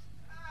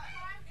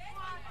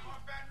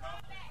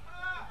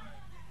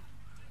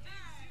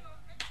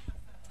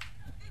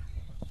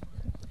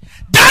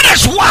 That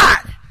is why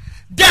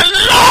the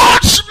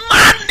Lord's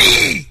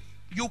money,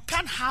 you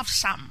can't have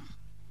some.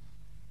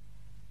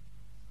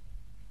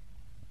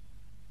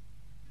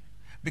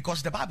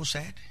 Because the Bible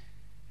said,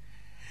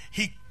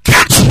 he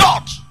cuts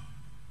not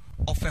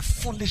of a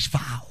foolish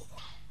vow.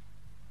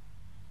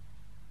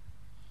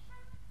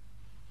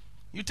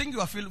 You think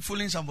you are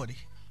fooling somebody?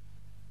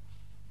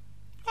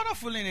 You're not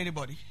fooling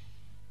anybody.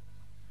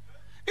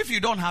 If you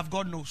don't have,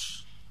 God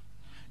knows.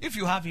 If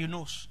you have, He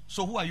knows.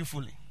 So who are you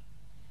fooling?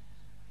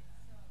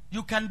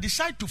 You can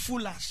decide to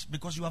fool us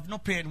because you have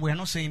not paid and we are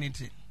not saying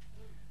anything.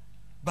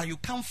 But you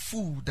can't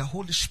fool the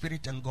Holy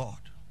Spirit and God.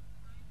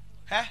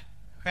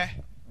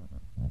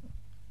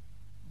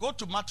 Go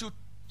to Matthew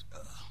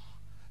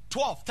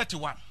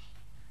 12:31.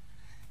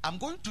 I'm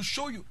going to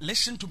show you,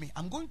 listen to me.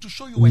 I'm going to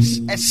show you a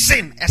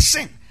sin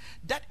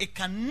that it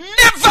can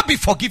never be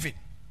forgiven.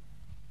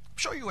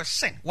 Show you a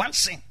sin, one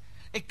sin.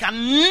 It can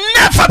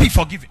never be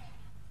forgiven.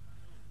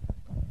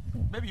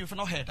 Maybe you've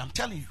not heard, I'm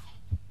telling you.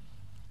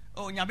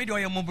 Oh, nyabido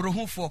ye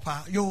mobrohu for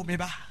pa yo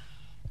meba.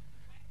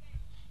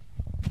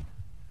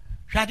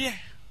 Shadie,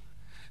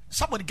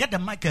 somebody get the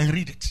mic and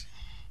read it.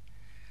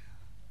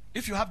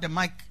 If you have the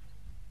mic,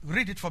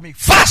 read it for me.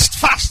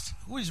 Fast.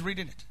 Who is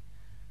reading it?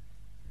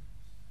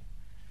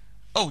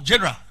 Oh,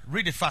 General,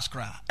 read it fast,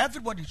 cry.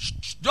 Everybody,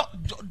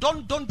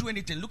 don't do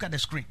anything. Look at the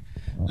screen.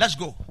 Let's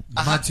go.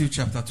 Matthew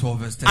chapter 12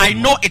 verse 31. I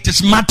know it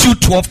is Matthew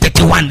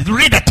 12:31.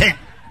 Read the 10.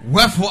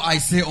 Wherefore I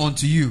say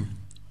unto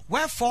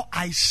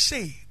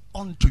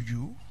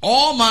you,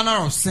 all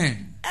manner of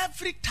sin,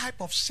 every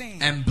type of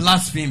sin, and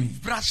blasphemy.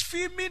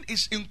 Blaspheming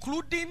is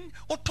including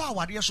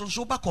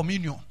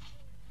communion.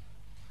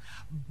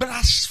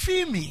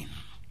 Blaspheming,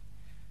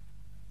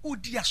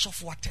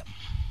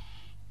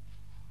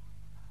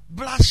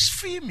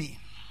 blasphemy.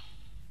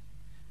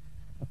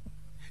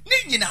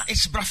 Nina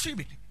is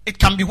blasphemy. It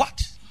can be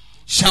what?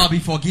 Shall be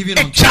forgiven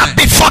it unto shall men.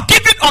 Be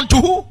forgiven unto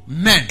who?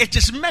 Men. It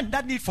is men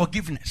that need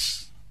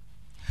forgiveness.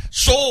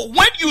 So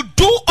when you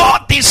do all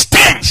these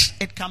things,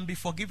 it can be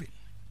forgiven.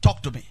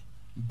 Talk to me.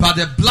 But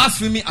the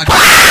blasphemy against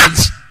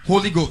the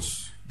Holy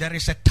Ghost. There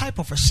is a type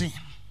of a sin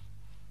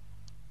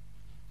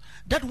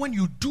that when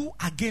you do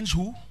against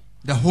who?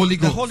 The Holy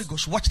Ghost. The Holy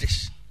Ghost. Watch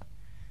this.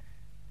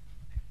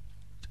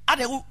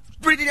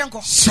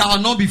 Shall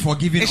not be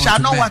forgiven it shall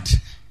unto not men. What?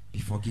 Be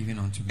forgiven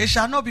unto men. It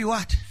shall not be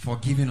what?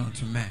 Forgiven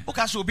unto men.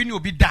 Okay, so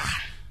be da.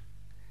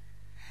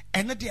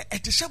 And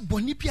it is a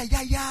bonipia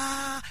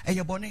ya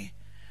a boni.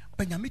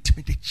 But yamit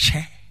me the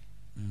chair.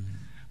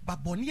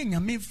 But boni and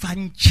yami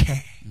van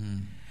chair.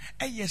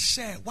 Yes,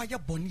 sir. Why your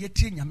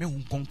bonieti yame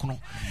unkonkno?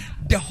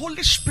 The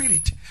Holy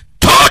Spirit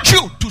told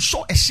you to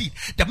sow a seed.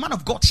 The man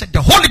of God said,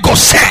 the Holy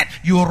Ghost said,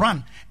 you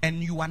run.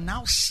 And you are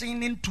now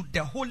sinning to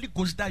the Holy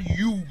Ghost that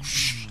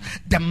used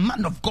the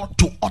man of God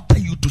to order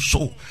you to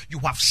sow. You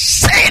have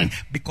sinned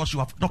because you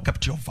have not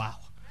kept your vow.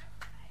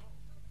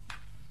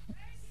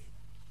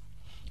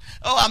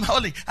 Oh, I'm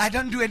holy. I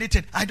don't do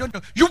anything. I don't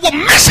know. You will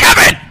miss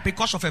heaven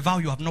because of a vow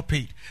you have not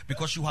paid.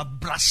 Because you have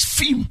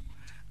blasphemed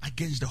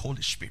against the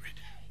Holy Spirit.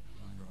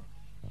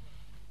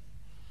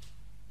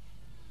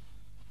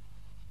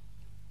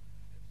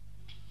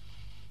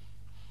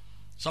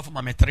 So for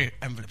my 3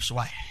 envelopes,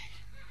 why?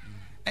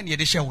 And you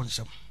share one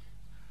some.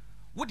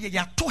 What you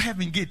are to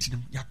heaven gate?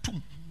 You are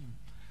too.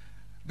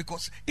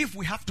 Because if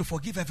we have to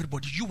forgive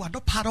everybody, you are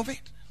not part of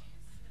it.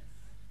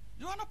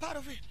 You are not part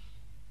of it.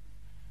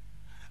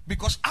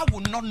 Because I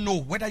will not know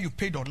whether you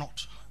paid or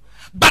not.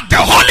 But the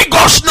Holy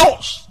Ghost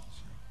knows.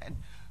 And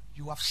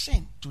you have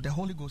sinned to the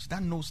Holy Ghost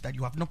that knows that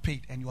you have not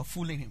paid and you are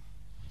fooling him.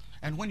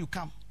 And when you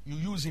come, you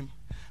use him.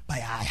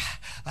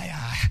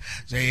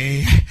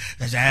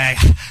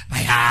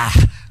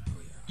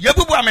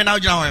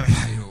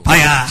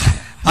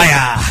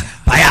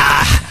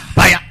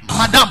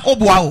 Madam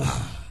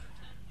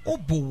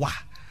Oboa.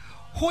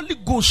 Holy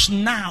Ghost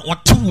now or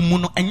two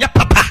muno and your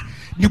papa.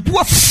 You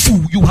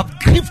have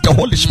grieved the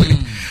Holy Spirit.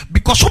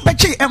 Because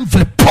obey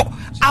envelope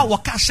our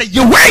car say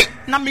you wait.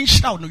 Now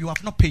means now you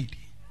have not paid.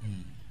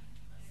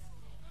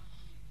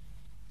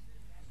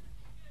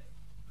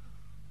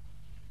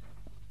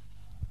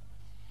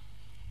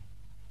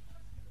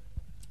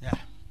 Yeah.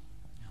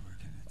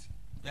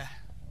 Yeah.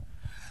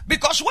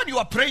 Because when you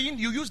are praying,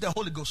 you use the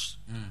Holy Ghost.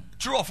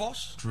 True or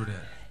false? True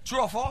that.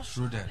 True or false?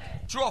 True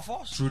that. True or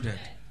false? True that.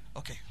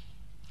 Okay.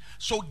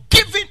 So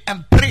giving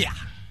and prayer,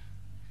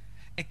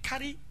 it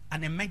carry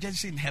an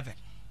emergency in heaven.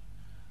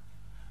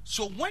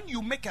 So when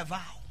you make a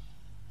vow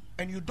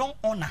and you don't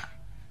honor,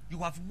 you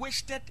have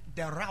wasted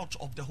the route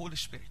of the Holy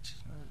Spirit.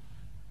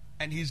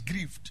 And he's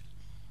grieved.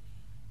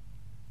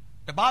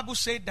 The Bible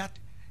said that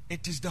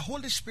it is the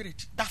Holy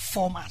Spirit that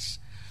forms us.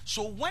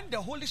 So when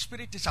the Holy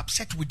Spirit is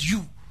upset with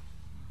you,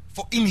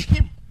 for in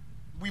him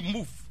we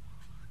move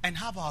and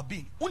have our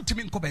being.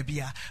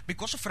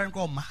 Because of friend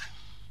called Ma.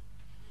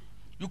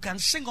 You can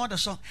sing all the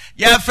song.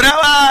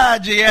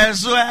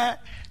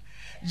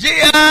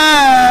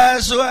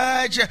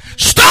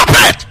 Stop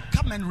it!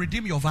 Come and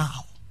redeem your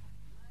vow.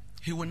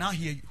 He will now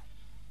hear you.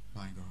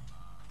 My God.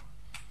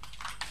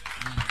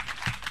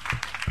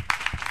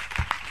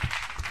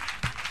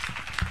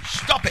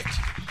 Stop it.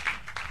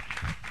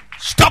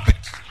 Stop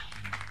it.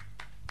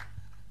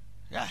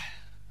 Yeah.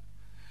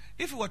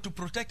 If you were to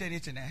protect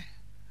anything,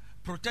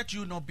 protect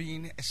you not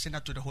being a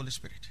sinner to the Holy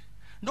Spirit.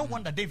 No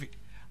wonder David,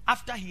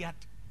 after he had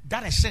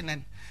done a sin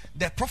and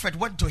the prophet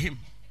went to him,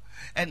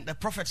 and the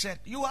prophet said,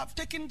 you have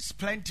taken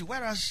plenty,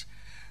 whereas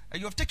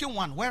you have taken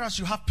one, whereas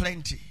you have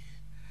plenty.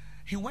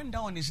 He went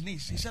down on his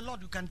knees. He said,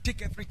 Lord, you can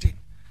take everything,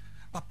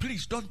 but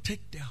please don't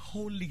take the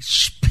Holy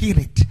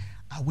Spirit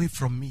away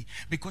from me,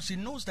 because he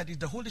knows that it's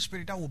the Holy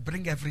Spirit that will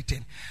bring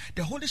everything.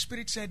 The Holy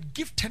Spirit said,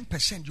 give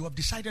 10%. You have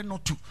decided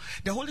not to.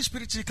 The Holy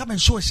Spirit said, come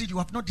and sow a seed. You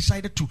have not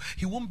decided to.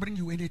 He won't bring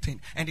you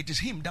anything, and it is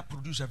him that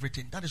produces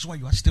everything. That is why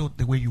you are still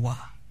the way you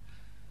are.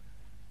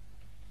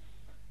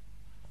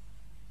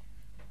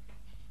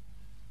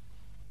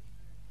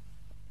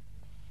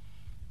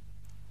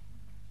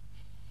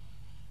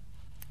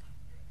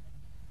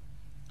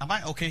 Am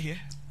I okay here?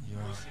 You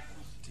are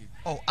deep.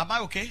 Oh, am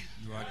I okay?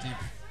 You are deep.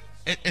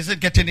 Is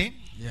it getting in?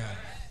 Yeah.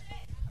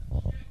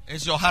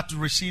 Is your heart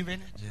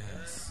receiving it?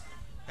 Yes.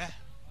 Yeah.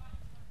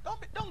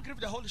 Don't grieve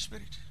the Holy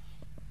Spirit.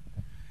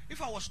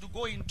 If I was to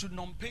go into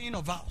non-paying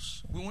of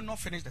vows, we will not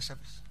finish the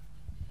service.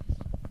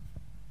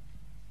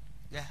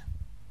 Yeah.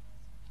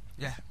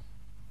 Yeah.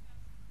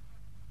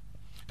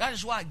 That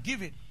is why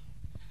giving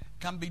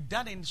can be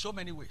done in so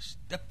many ways.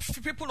 The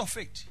people of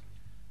faith,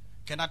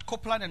 Kenneth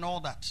Copeland and all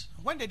that,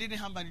 when they didn't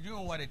have money, you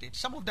know what they did?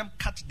 Some of them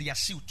cut their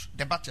suit,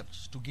 the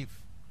buttons, to give.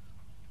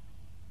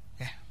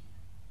 Yeah.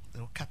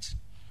 They'll cut.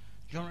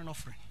 You're an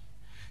offering.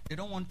 They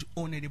don't want to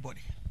own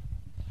anybody.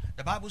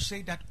 The Bible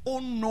says that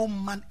own no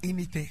man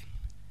anything.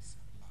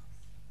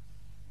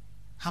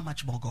 How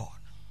much more God?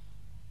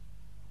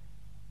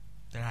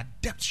 There are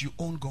debts you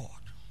own God.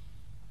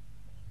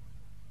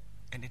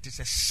 And it is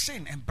a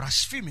sin and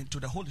blasphemy to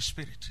the Holy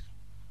Spirit.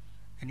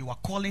 And you are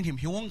calling him.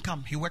 He won't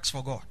come. He works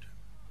for God.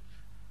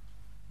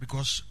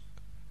 Because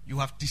you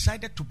have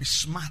decided to be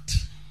smart.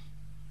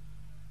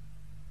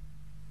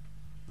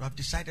 You have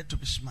decided to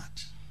be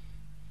smart.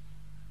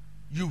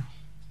 You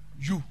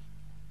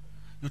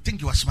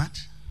think you are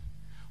smart?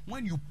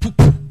 When you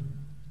poop,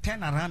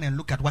 turn around and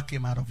look at what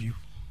came out of you.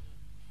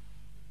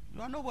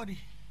 You are nobody.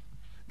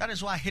 That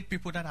is why I hate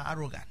people that are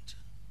arrogant.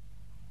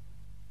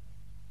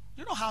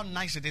 You know how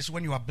nice it is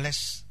when you are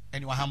blessed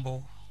and you are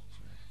humble?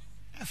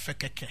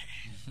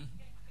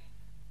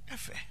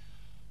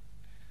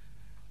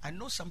 I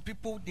know some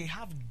people, they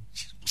have,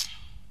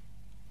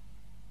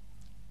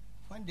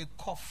 when they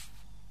cough,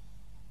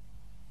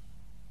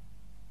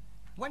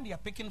 when they are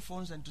picking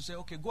phones and to say,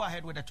 okay, go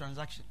ahead with the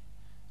transaction,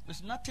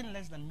 there's nothing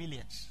less than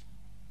millions.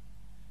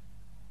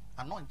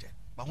 Anointed.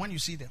 But when you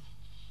see them,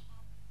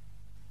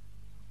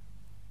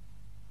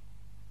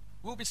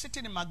 we'll be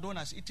sitting in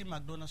McDonald's, eating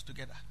McDonald's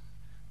together.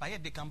 But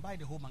yet they can buy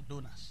the whole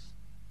McDonald's.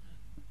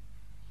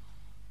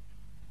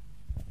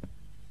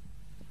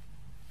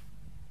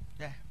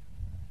 Yeah.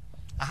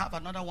 I have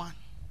another one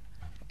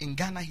in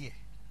Ghana here.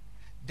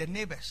 The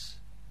neighbors,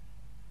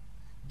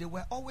 they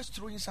were always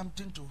throwing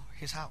something to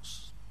his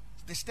house.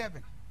 It's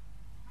disturbing.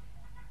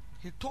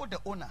 He told the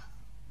owner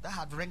that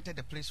had rented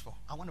the place for,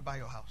 I want to buy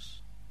your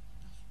house.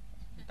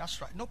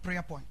 That's right. No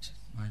prayer point.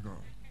 My God.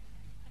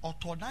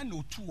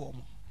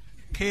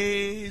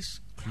 Case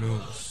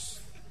Close.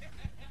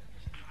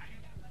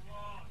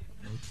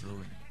 No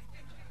throwing.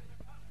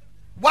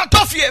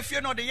 What of you if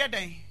you're not the year?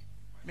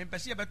 Me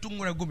pesi ebe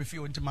tungura go me fi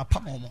onti ma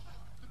pam omo.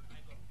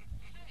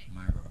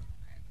 My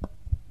God.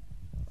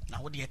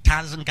 Now what the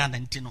 1,000 Ghana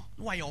ntino.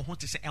 Why you want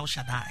to say El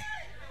Shaddai?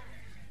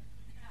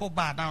 Oh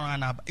bad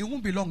now it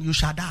won't be long, you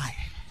shall die.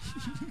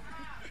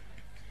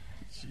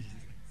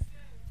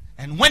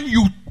 And when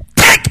you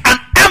take an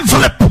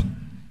envelope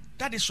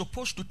that is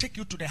supposed to take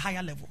you to the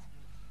higher level,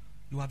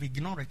 you have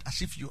ignored it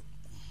as if you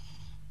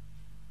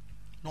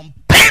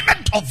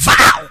non-payment of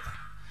vow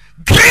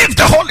grieve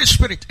the Holy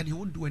Spirit and he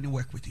won't do any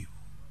work with you.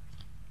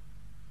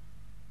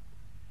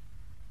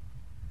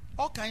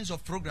 All kinds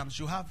of programs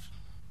you have,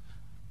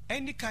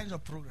 any kinds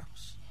of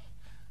programs.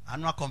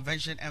 Annual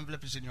convention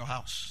envelope is in your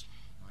house.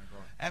 My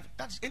God.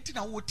 That's anything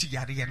I want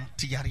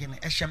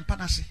tiyari a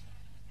champagne.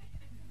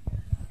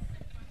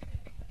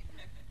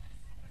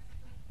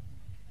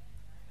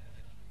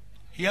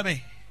 Hear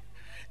me.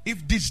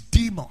 If this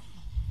demon,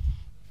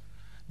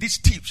 these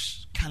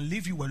thieves can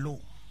leave you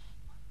alone,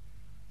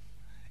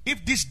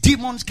 if these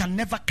demons can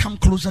never come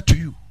closer to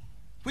you,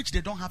 which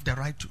they don't have the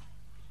right to,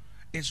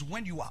 is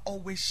when you are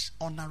always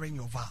honoring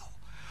your vow.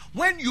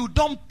 When you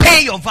don't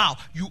pay your vow,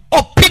 you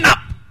open up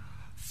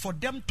for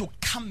them to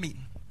come in.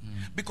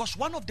 Because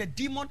one of the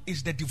demons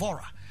is the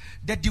devourer.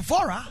 The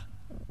devourer,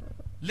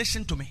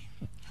 listen to me,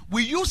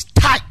 we use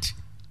tithe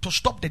to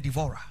stop the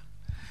devourer.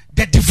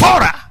 The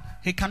devourer,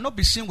 he cannot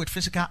be seen with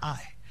physical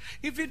eye.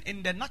 Even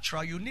in the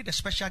natural, you need a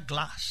special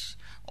glass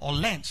or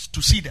lens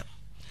to see them.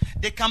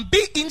 They can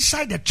be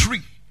inside the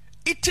tree,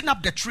 eating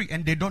up the tree,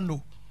 and they don't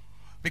know.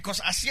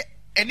 Because I see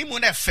any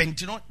money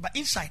faint, but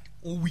inside,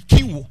 we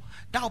kill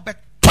that will be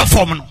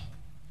performing.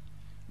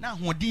 Now,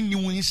 when they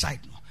knew inside,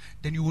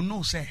 then you will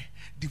know, say,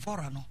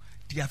 devourer,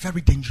 they are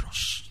very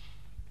dangerous.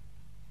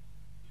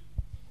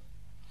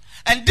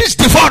 And these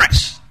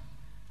devourers,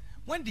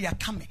 when they are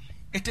coming,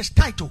 it is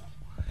title.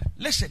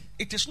 Listen,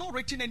 it is not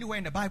written anywhere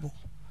in the Bible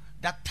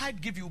that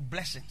tithe give you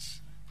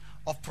blessings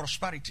of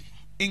prosperity,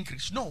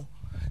 increase. No,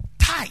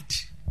 tithe,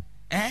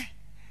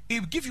 it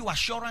will give you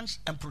assurance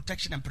and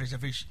protection and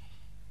preservation.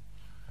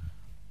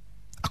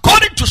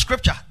 According to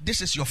scripture,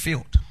 this is your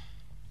field.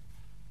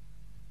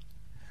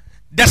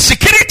 The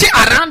security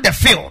around the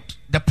field,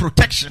 the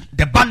protection,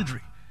 the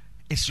boundary,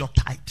 is your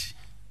tithe.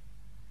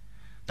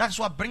 That's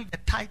why bring the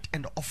tithe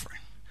and the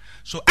offering.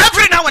 So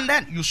every now and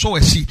then you sow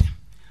a seed.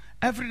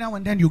 Every now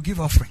and then you give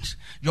offerings.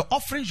 Your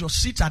offerings, your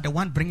seeds are the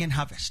one bringing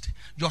harvest.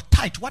 Your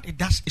tithe, what it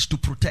does is to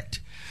protect.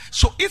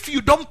 So if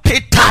you don't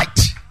pay tithe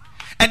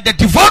and the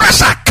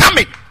devourers are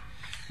coming,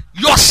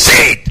 your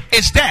seed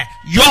is there,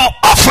 your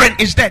offering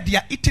is there, they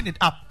are eating it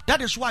up.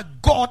 That is why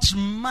God's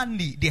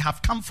money, they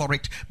have come for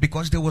it,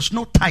 because there was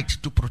no tithe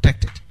to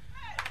protect it.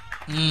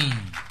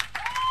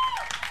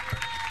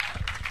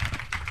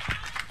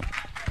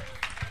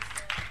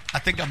 I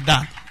think I'm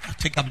done.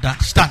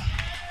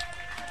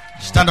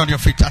 Stand on your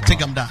feet. I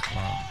think I'm done.